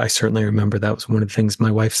certainly remember that was one of the things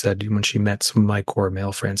my wife said when she met some of my core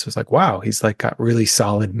male friends. It was like, wow, he's like got really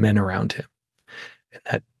solid men around him.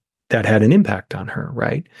 And that had an impact on her,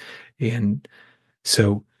 right? And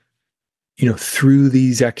so, through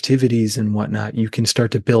these activities and whatnot, you can start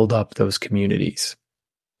to build up those communities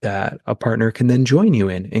that a partner can then join you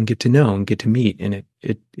in and get to know and get to meet. And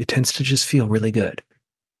it tends to just feel really good.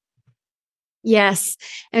 Yes.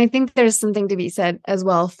 And I think there's something to be said as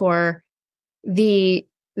well for that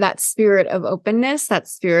spirit of openness, that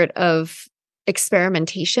spirit of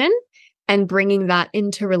experimentation, and bringing that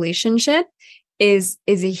into relationship is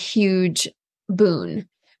a huge boon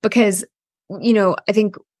because, I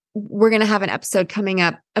think we're going to have an episode coming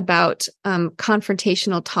up about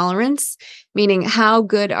confrontational tolerance, meaning how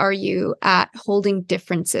good are you at holding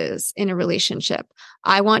differences in a relationship?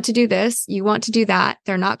 I want to do this. You want to do that.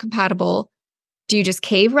 They're not compatible. Do you just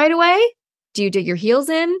cave right away? Do you dig your heels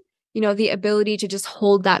in? The ability to just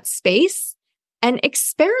hold that space and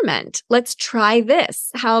experiment. Let's try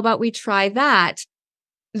this. How about we try that?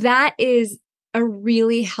 That is a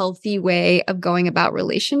really healthy way of going about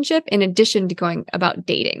relationship in addition to going about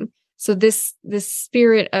dating. So this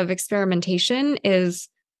spirit of experimentation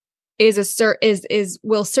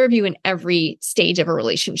will serve you in every stage of a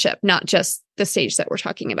relationship, not just the stage that we're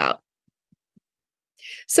talking about.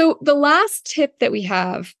 So the last tip that we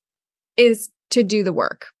have is to do the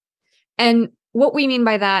work. And what we mean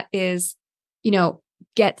by that is,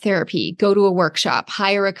 get therapy, go to a workshop,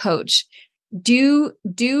 hire a coach, do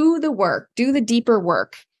the work, do the deeper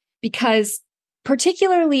work, because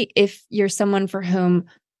particularly if you're someone for whom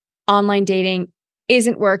online dating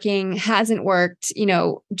isn't working, hasn't worked,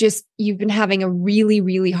 just you've been having a really,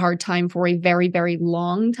 really hard time for a very, very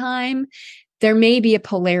long time, there may be a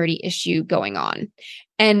polarity issue going on.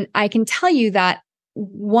 And I can tell you that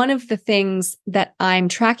one of the things that I'm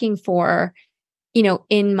tracking for,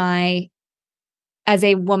 as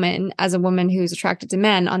a woman who's attracted to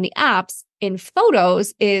men on the apps in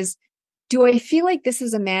photos is, do I feel like this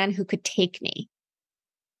is a man who could take me?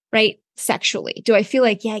 Right? Sexually. Do I feel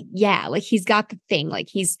like, yeah, like he's got the thing, like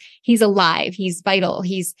he's alive, he's vital,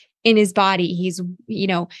 he's in his body, he's,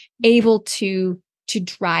 able to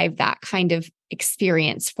drive that kind of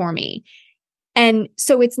experience for me. And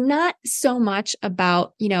so it's not so much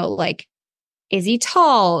about, like, is he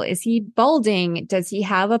tall? Is he balding? Does he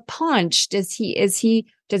have a punch? Does he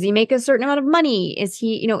make a certain amount of money? Is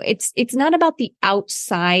he, it's not about the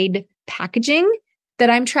outside packaging that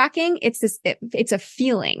I'm tracking. It's a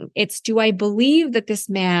feeling. It's, do I believe that this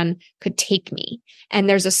man could take me? And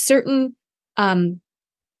there's a certain,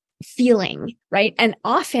 feeling, right? And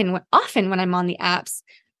often when I'm on the apps,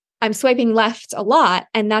 I'm swiping left a lot,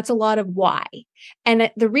 and that's a lot of why.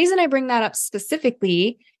 And the reason I bring that up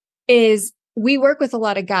specifically is we work with a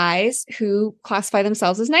lot of guys who classify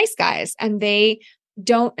themselves as nice guys, and they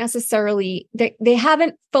don't necessarily, they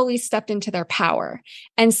haven't fully stepped into their power.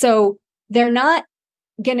 And so they're not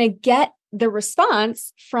going to get the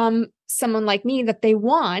response from someone like me that they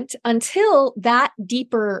want until that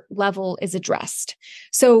deeper level is addressed.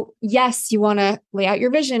 So yes, you want to lay out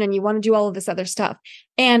your vision and you want to do all of this other stuff.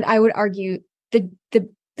 And I would argue the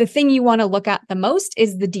thing you want to look at the most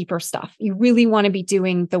is the deeper stuff. You really want to be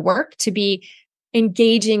doing the work to be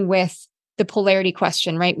engaging with the polarity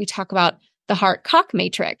question, right? We talk about the heart cock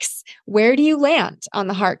matrix. Where do you land on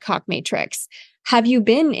the heart cock matrix? Have you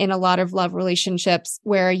been in a lot of love relationships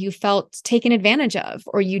where you felt taken advantage of,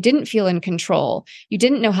 or you didn't feel in control? You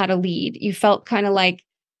didn't know how to lead. You felt kind of like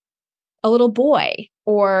a little boy,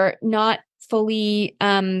 or not fully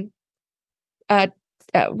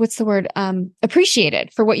what's the word?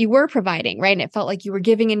 Appreciated for what you were providing, right? And it felt like you were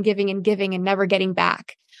giving and giving and giving and never getting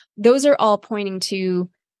back. Those are all pointing to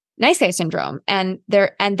nice guy syndrome, and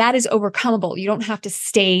that is overcomable. You don't have to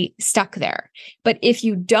stay stuck there. But if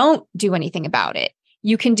you don't do anything about it,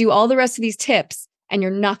 you can do all the rest of these tips and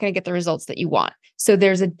you're not going to get the results that you want. So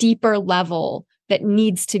there's a deeper level that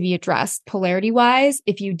needs to be addressed polarity wise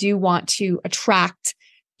if you do want to attract,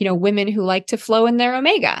 women who like to flow in their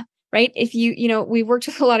omega, right? If we've worked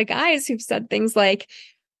with a lot of guys who've said things like,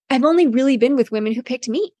 I've only really been with women who picked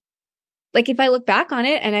me. Like if I look back on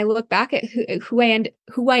it and I look back at who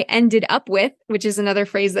I ended up with, which is another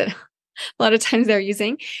phrase that a lot of times they're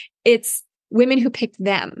using, it's women who picked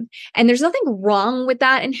them. And there's nothing wrong with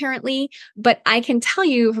that inherently, but I can tell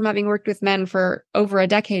you from having worked with men for over a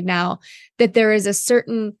decade now, that there is a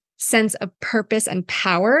certain sense of purpose and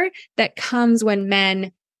power that comes when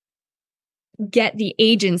men get the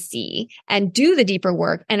agency and do the deeper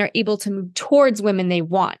work and are able to move towards women they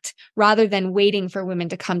want rather than waiting for women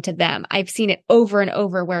to come to them. I've seen it over and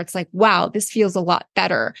over where it's like, wow, this feels a lot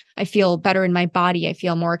better. I feel better in my body. I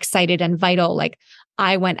feel more excited and vital. Like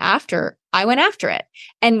I went after it.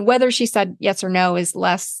 And whether she said yes or no is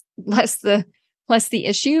less the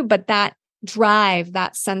issue, but that drive,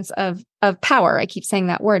 that sense of power, I keep saying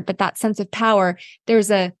that word, but that sense of power,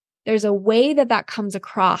 there's a way that comes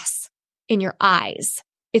across in your eyes.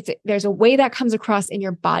 There's a way that comes across in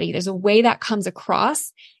your body. There's a way that comes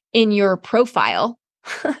across in your profile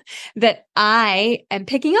that I am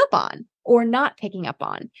picking up on or not picking up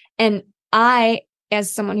on. And I, as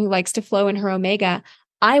someone who likes to flow in her omega,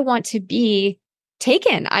 I want to be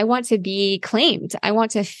taken. I want to be claimed. I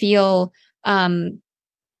want to feel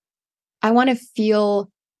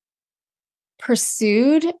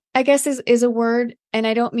pursued, I guess is a word. And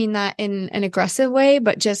I don't mean that in an aggressive way,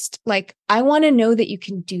 but just like, I want to know that you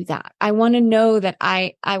can do that. I want to know that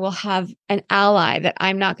I will have an ally, that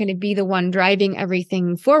I'm not going to be the one driving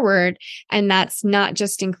everything forward. And that's not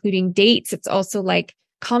just including dates. It's also like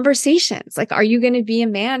conversations. Like, are you going to be a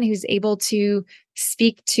man who's able to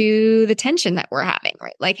speak to the tension that we're having,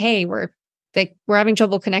 right? Like, hey, we're having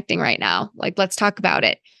trouble connecting right now. Like, let's talk about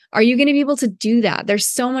it. Are you going to be able to do that? There's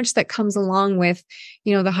so much that comes along with,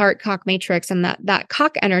 the heart cock matrix and that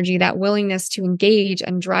cock energy, that willingness to engage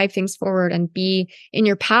and drive things forward and be in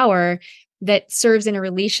your power that serves in a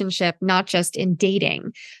relationship, not just in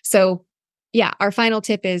dating. So yeah, our final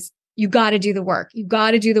tip is you got to do the work. You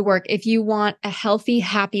got to do the work. If you want a healthy,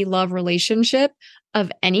 happy love relationship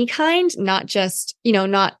of any kind, not just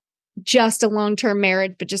a long-term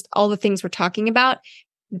marriage, but just all the things we're talking about,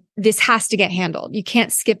 this has to get handled. You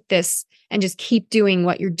can't skip this and just keep doing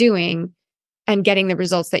what you're doing and getting the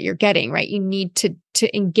results that you're getting, right? You need to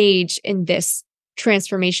engage in this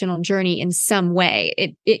transformational journey in some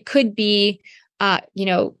way. It could be,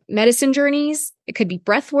 medicine journeys. It could be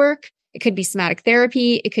breath work. It could be somatic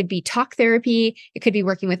therapy. It could be talk therapy. It could be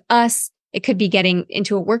working with us. It could be getting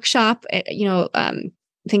into a workshop,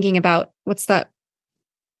 thinking about what's the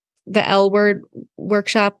L word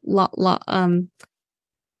workshop,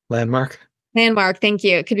 Landmark. Landmark. Thank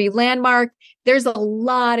you. It could be landmark. There's a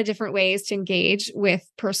lot of different ways to engage with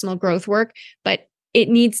personal growth work, but it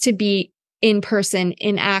needs to be in person,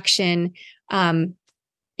 in action,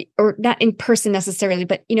 or not in person necessarily,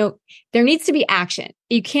 but there needs to be action.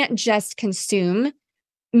 You can't just consume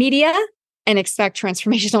media and expect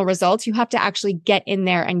transformational results. You have to actually get in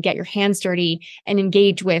there and get your hands dirty and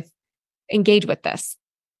engage with this.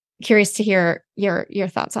 Curious to hear your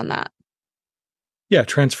thoughts on that. Yeah,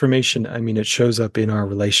 transformation, I mean, it shows up in our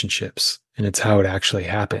relationships and it's how it actually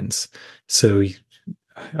happens. So,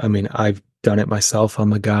 I mean, I've done it myself.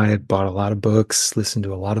 I'm a guy, I've bought a lot of books, listened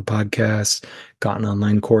to a lot of podcasts, gotten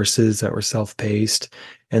online courses that were self-paced.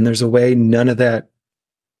 And there's a way none of that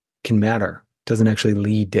can matter. It doesn't actually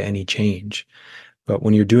lead to any change. But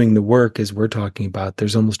when you're doing the work, as we're talking about,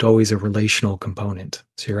 there's almost always a relational component.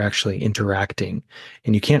 So you're actually interacting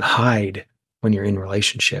and you can't hide when you're in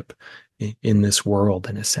relationship in this world,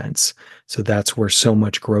 in a sense. So that's where so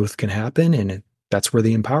much growth can happen. And that's where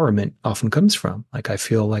the empowerment often comes from. Like, I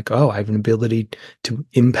feel like, oh, I have an ability to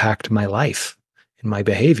impact my life and my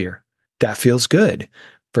behavior. That feels good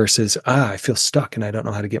versus, I feel stuck and I don't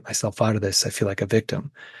know how to get myself out of this. I feel like a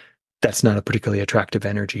victim. That's not a particularly attractive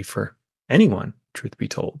energy for anyone, truth be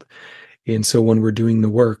told. And so when we're doing the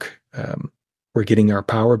work, we're getting our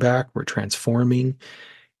power back, we're transforming.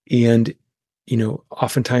 And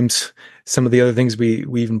oftentimes some of the other things we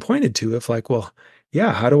even pointed to, if like, well,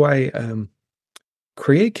 yeah, how do I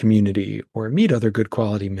create community or meet other good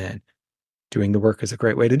quality men? Doing the work is a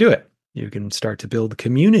great way to do it. You can start to build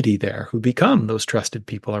community there who become those trusted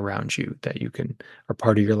people around you that you can are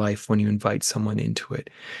part of your life when you invite someone into it.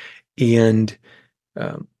 And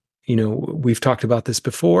um, we've talked about this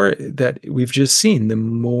before, that we've just seen the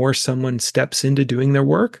more someone steps into doing their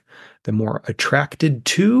work, the more attracted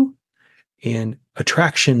to and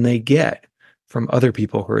attraction they get from other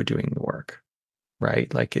people who are doing the work,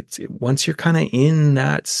 right? Like once you're kind of in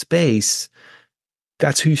that space,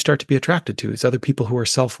 that's who you start to be attracted to, is other people who are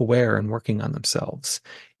self-aware and working on themselves.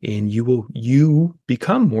 And you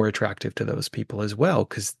become more attractive to those people as well,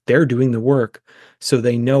 because they're doing the work, so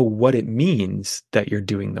they know what it means that you're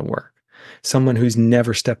doing the work. Someone who's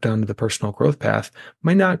never stepped onto the personal growth path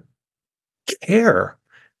might not care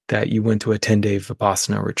that you went to a 10-day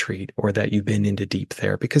Vipassana retreat or that you've been into deep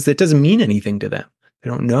therapy, because that doesn't mean anything to them. They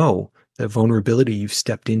don't know the vulnerability you've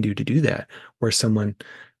stepped into to do that, where someone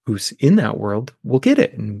who's in that world will get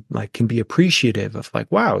it and like can be appreciative of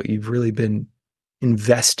like, wow, you've really been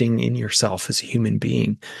investing in yourself as a human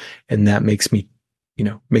being. And that makes me,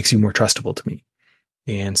 makes you more trustable to me.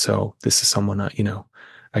 And so this is someone, I can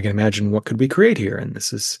imagine what could we create here. And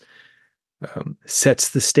this is sets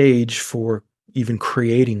the stage for even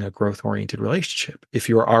creating a growth-oriented relationship. If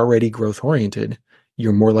you're already growth-oriented,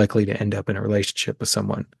 you're more likely to end up in a relationship with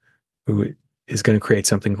someone who is going to create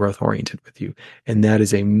something growth-oriented with you. And that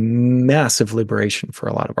is a massive liberation for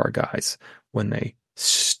a lot of our guys when they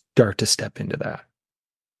start to step into that.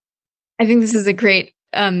 I think this is a great,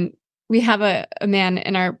 we have a man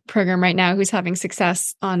in our program right now who's having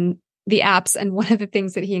success on the apps. And one of the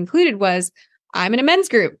things that he included was, I'm in a men's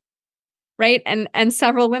group. Right. And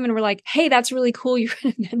several women were like, hey, that's really cool. You're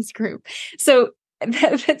in a men's group. So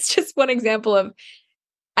that's just one example of,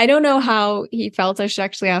 I don't know how he felt. I should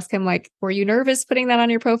actually ask him, like, were you nervous putting that on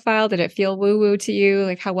your profile? Did it feel woo woo to you?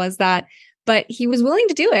 Like, how was that? But he was willing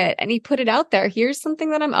to do it and he put it out there. Here's something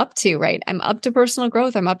that I'm up to, right? I'm up to personal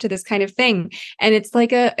growth. I'm up to this kind of thing. And it's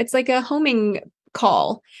like a homing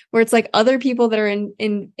call where it's like other people that are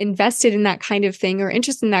invested in that kind of thing or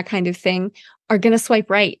interested in that kind of thing are going to swipe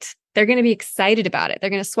right. They're going to be excited about it. They're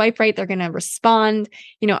going to swipe right. They're going to respond.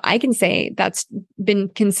 I can say that's been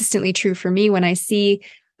consistently true for me when I see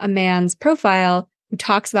a man's profile who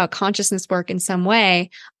talks about consciousness work in some way.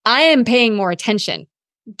 I am paying more attention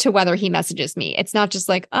to whether he messages me. It's not just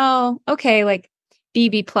like, oh, okay, like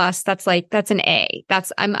BB plus. That's an A.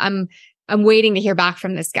 I'm waiting to hear back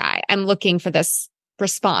from this guy. I'm looking for this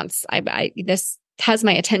response. This has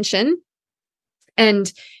my attention.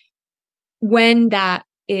 And when that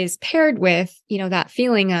is paired with, that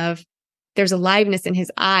feeling of there's aliveness in his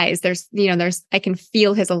eyes. I can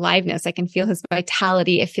feel his aliveness. I can feel his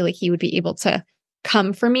vitality. I feel like he would be able to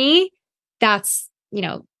come for me. That's,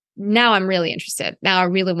 now I'm really interested. Now I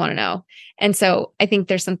really want to know. And so I think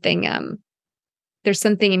there's something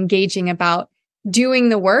engaging about doing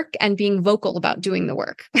the work and being vocal about doing the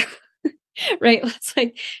work, right? It's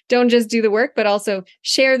like, don't just do the work, but also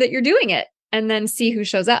share that you're doing it and then see who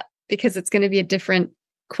shows up, because it's going to be a different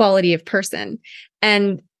quality of person.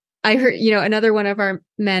 And I heard, another one of our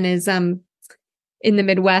men is in the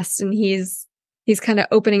Midwest, and he's kind of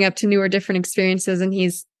opening up to newer, different experiences. And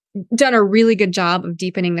he's done a really good job of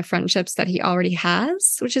deepening the friendships that he already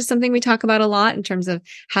has, which is something we talk about a lot in terms of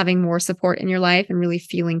having more support in your life and really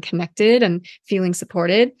feeling connected and feeling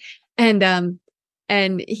supported. And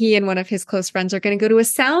he and one of his close friends are going to go to a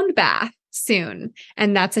sound bath soon.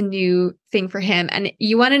 And that's a new thing for him. And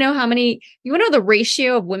you want to know the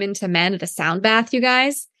ratio of women to men at a sound bath, you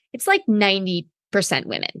guys? It's like 90%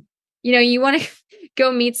 women. You want to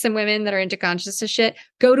go meet some women that are into consciousness shit,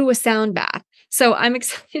 go to a sound bath. So I'm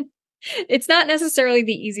excited. It's not necessarily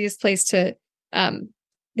the easiest place to,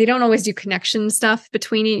 they don't always do connection stuff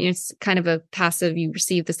between you. It's kind of a passive, you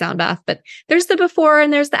receive the sound bath, but there's the before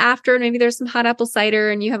and there's the after, and maybe there's some hot apple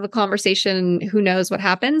cider and you have a conversation and who knows what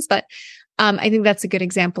happens. But I think that's a good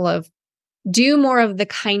example of do more of the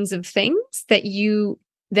kinds of things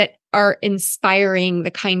that are inspiring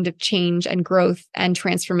the kind of change and growth and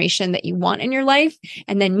transformation that you want in your life,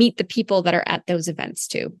 and then meet the people that are at those events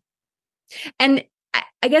too. And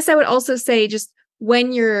I guess I would also say, just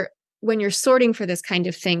when you're sorting for this kind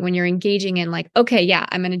of thing, when you're engaging in like, okay, yeah,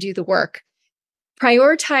 I'm going to do the work,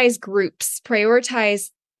 prioritize groups,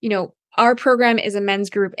 our program is a men's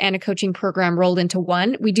group and a coaching program rolled into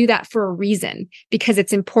one. We do that for a reason, because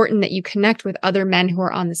it's important that you connect with other men who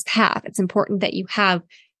are on this path. It's important that you have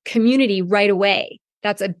community right away.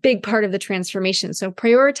 That's a big part of the transformation. So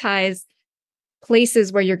prioritize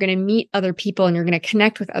places where you're going to meet other people and you're going to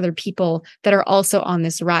connect with other people that are also on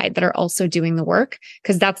this ride, that are also doing the work,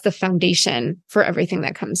 because that's the foundation for everything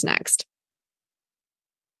that comes next.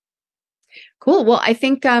 Cool. Well, I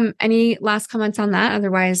think any last comments on that?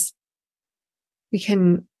 Otherwise, we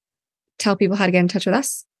can tell people how to get in touch with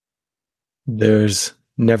us. There's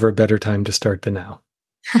never a better time to start than now.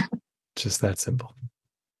 Just that simple.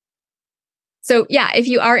 So yeah, if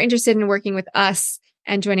you are interested in working with us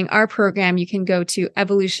and joining our program, you can go to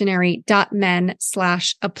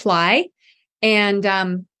evolutionary.men/apply.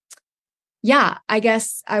 And yeah, I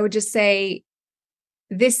guess I would just say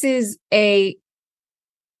this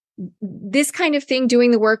kind of thing,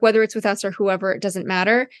 doing the work, whether it's with us or whoever, it doesn't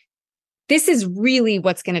matter. This is really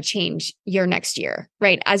what's going to change your next year,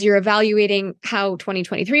 right? As you're evaluating how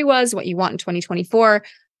 2023 was, what you want in 2024,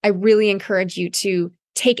 I really encourage you to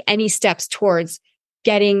take any steps towards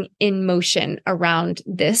getting in motion around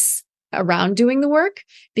this, around doing the work,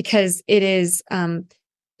 because it's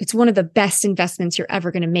one of the best investments you're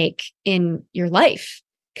ever going to make in your life,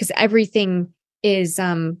 because everything is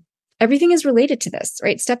related to this,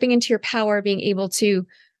 right? Stepping into your power, being able to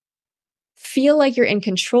feel like you're in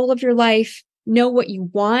control of your life, know what you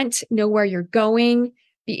want, know where you're going,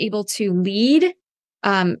 be able to lead,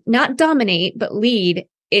 not dominate, but lead.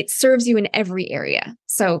 It serves you in every area.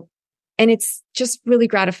 So, and it's just really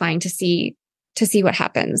gratifying to see what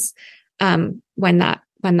happens when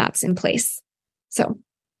that's in place. So,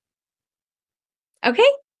 okay,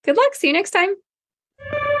 good luck. See you next time.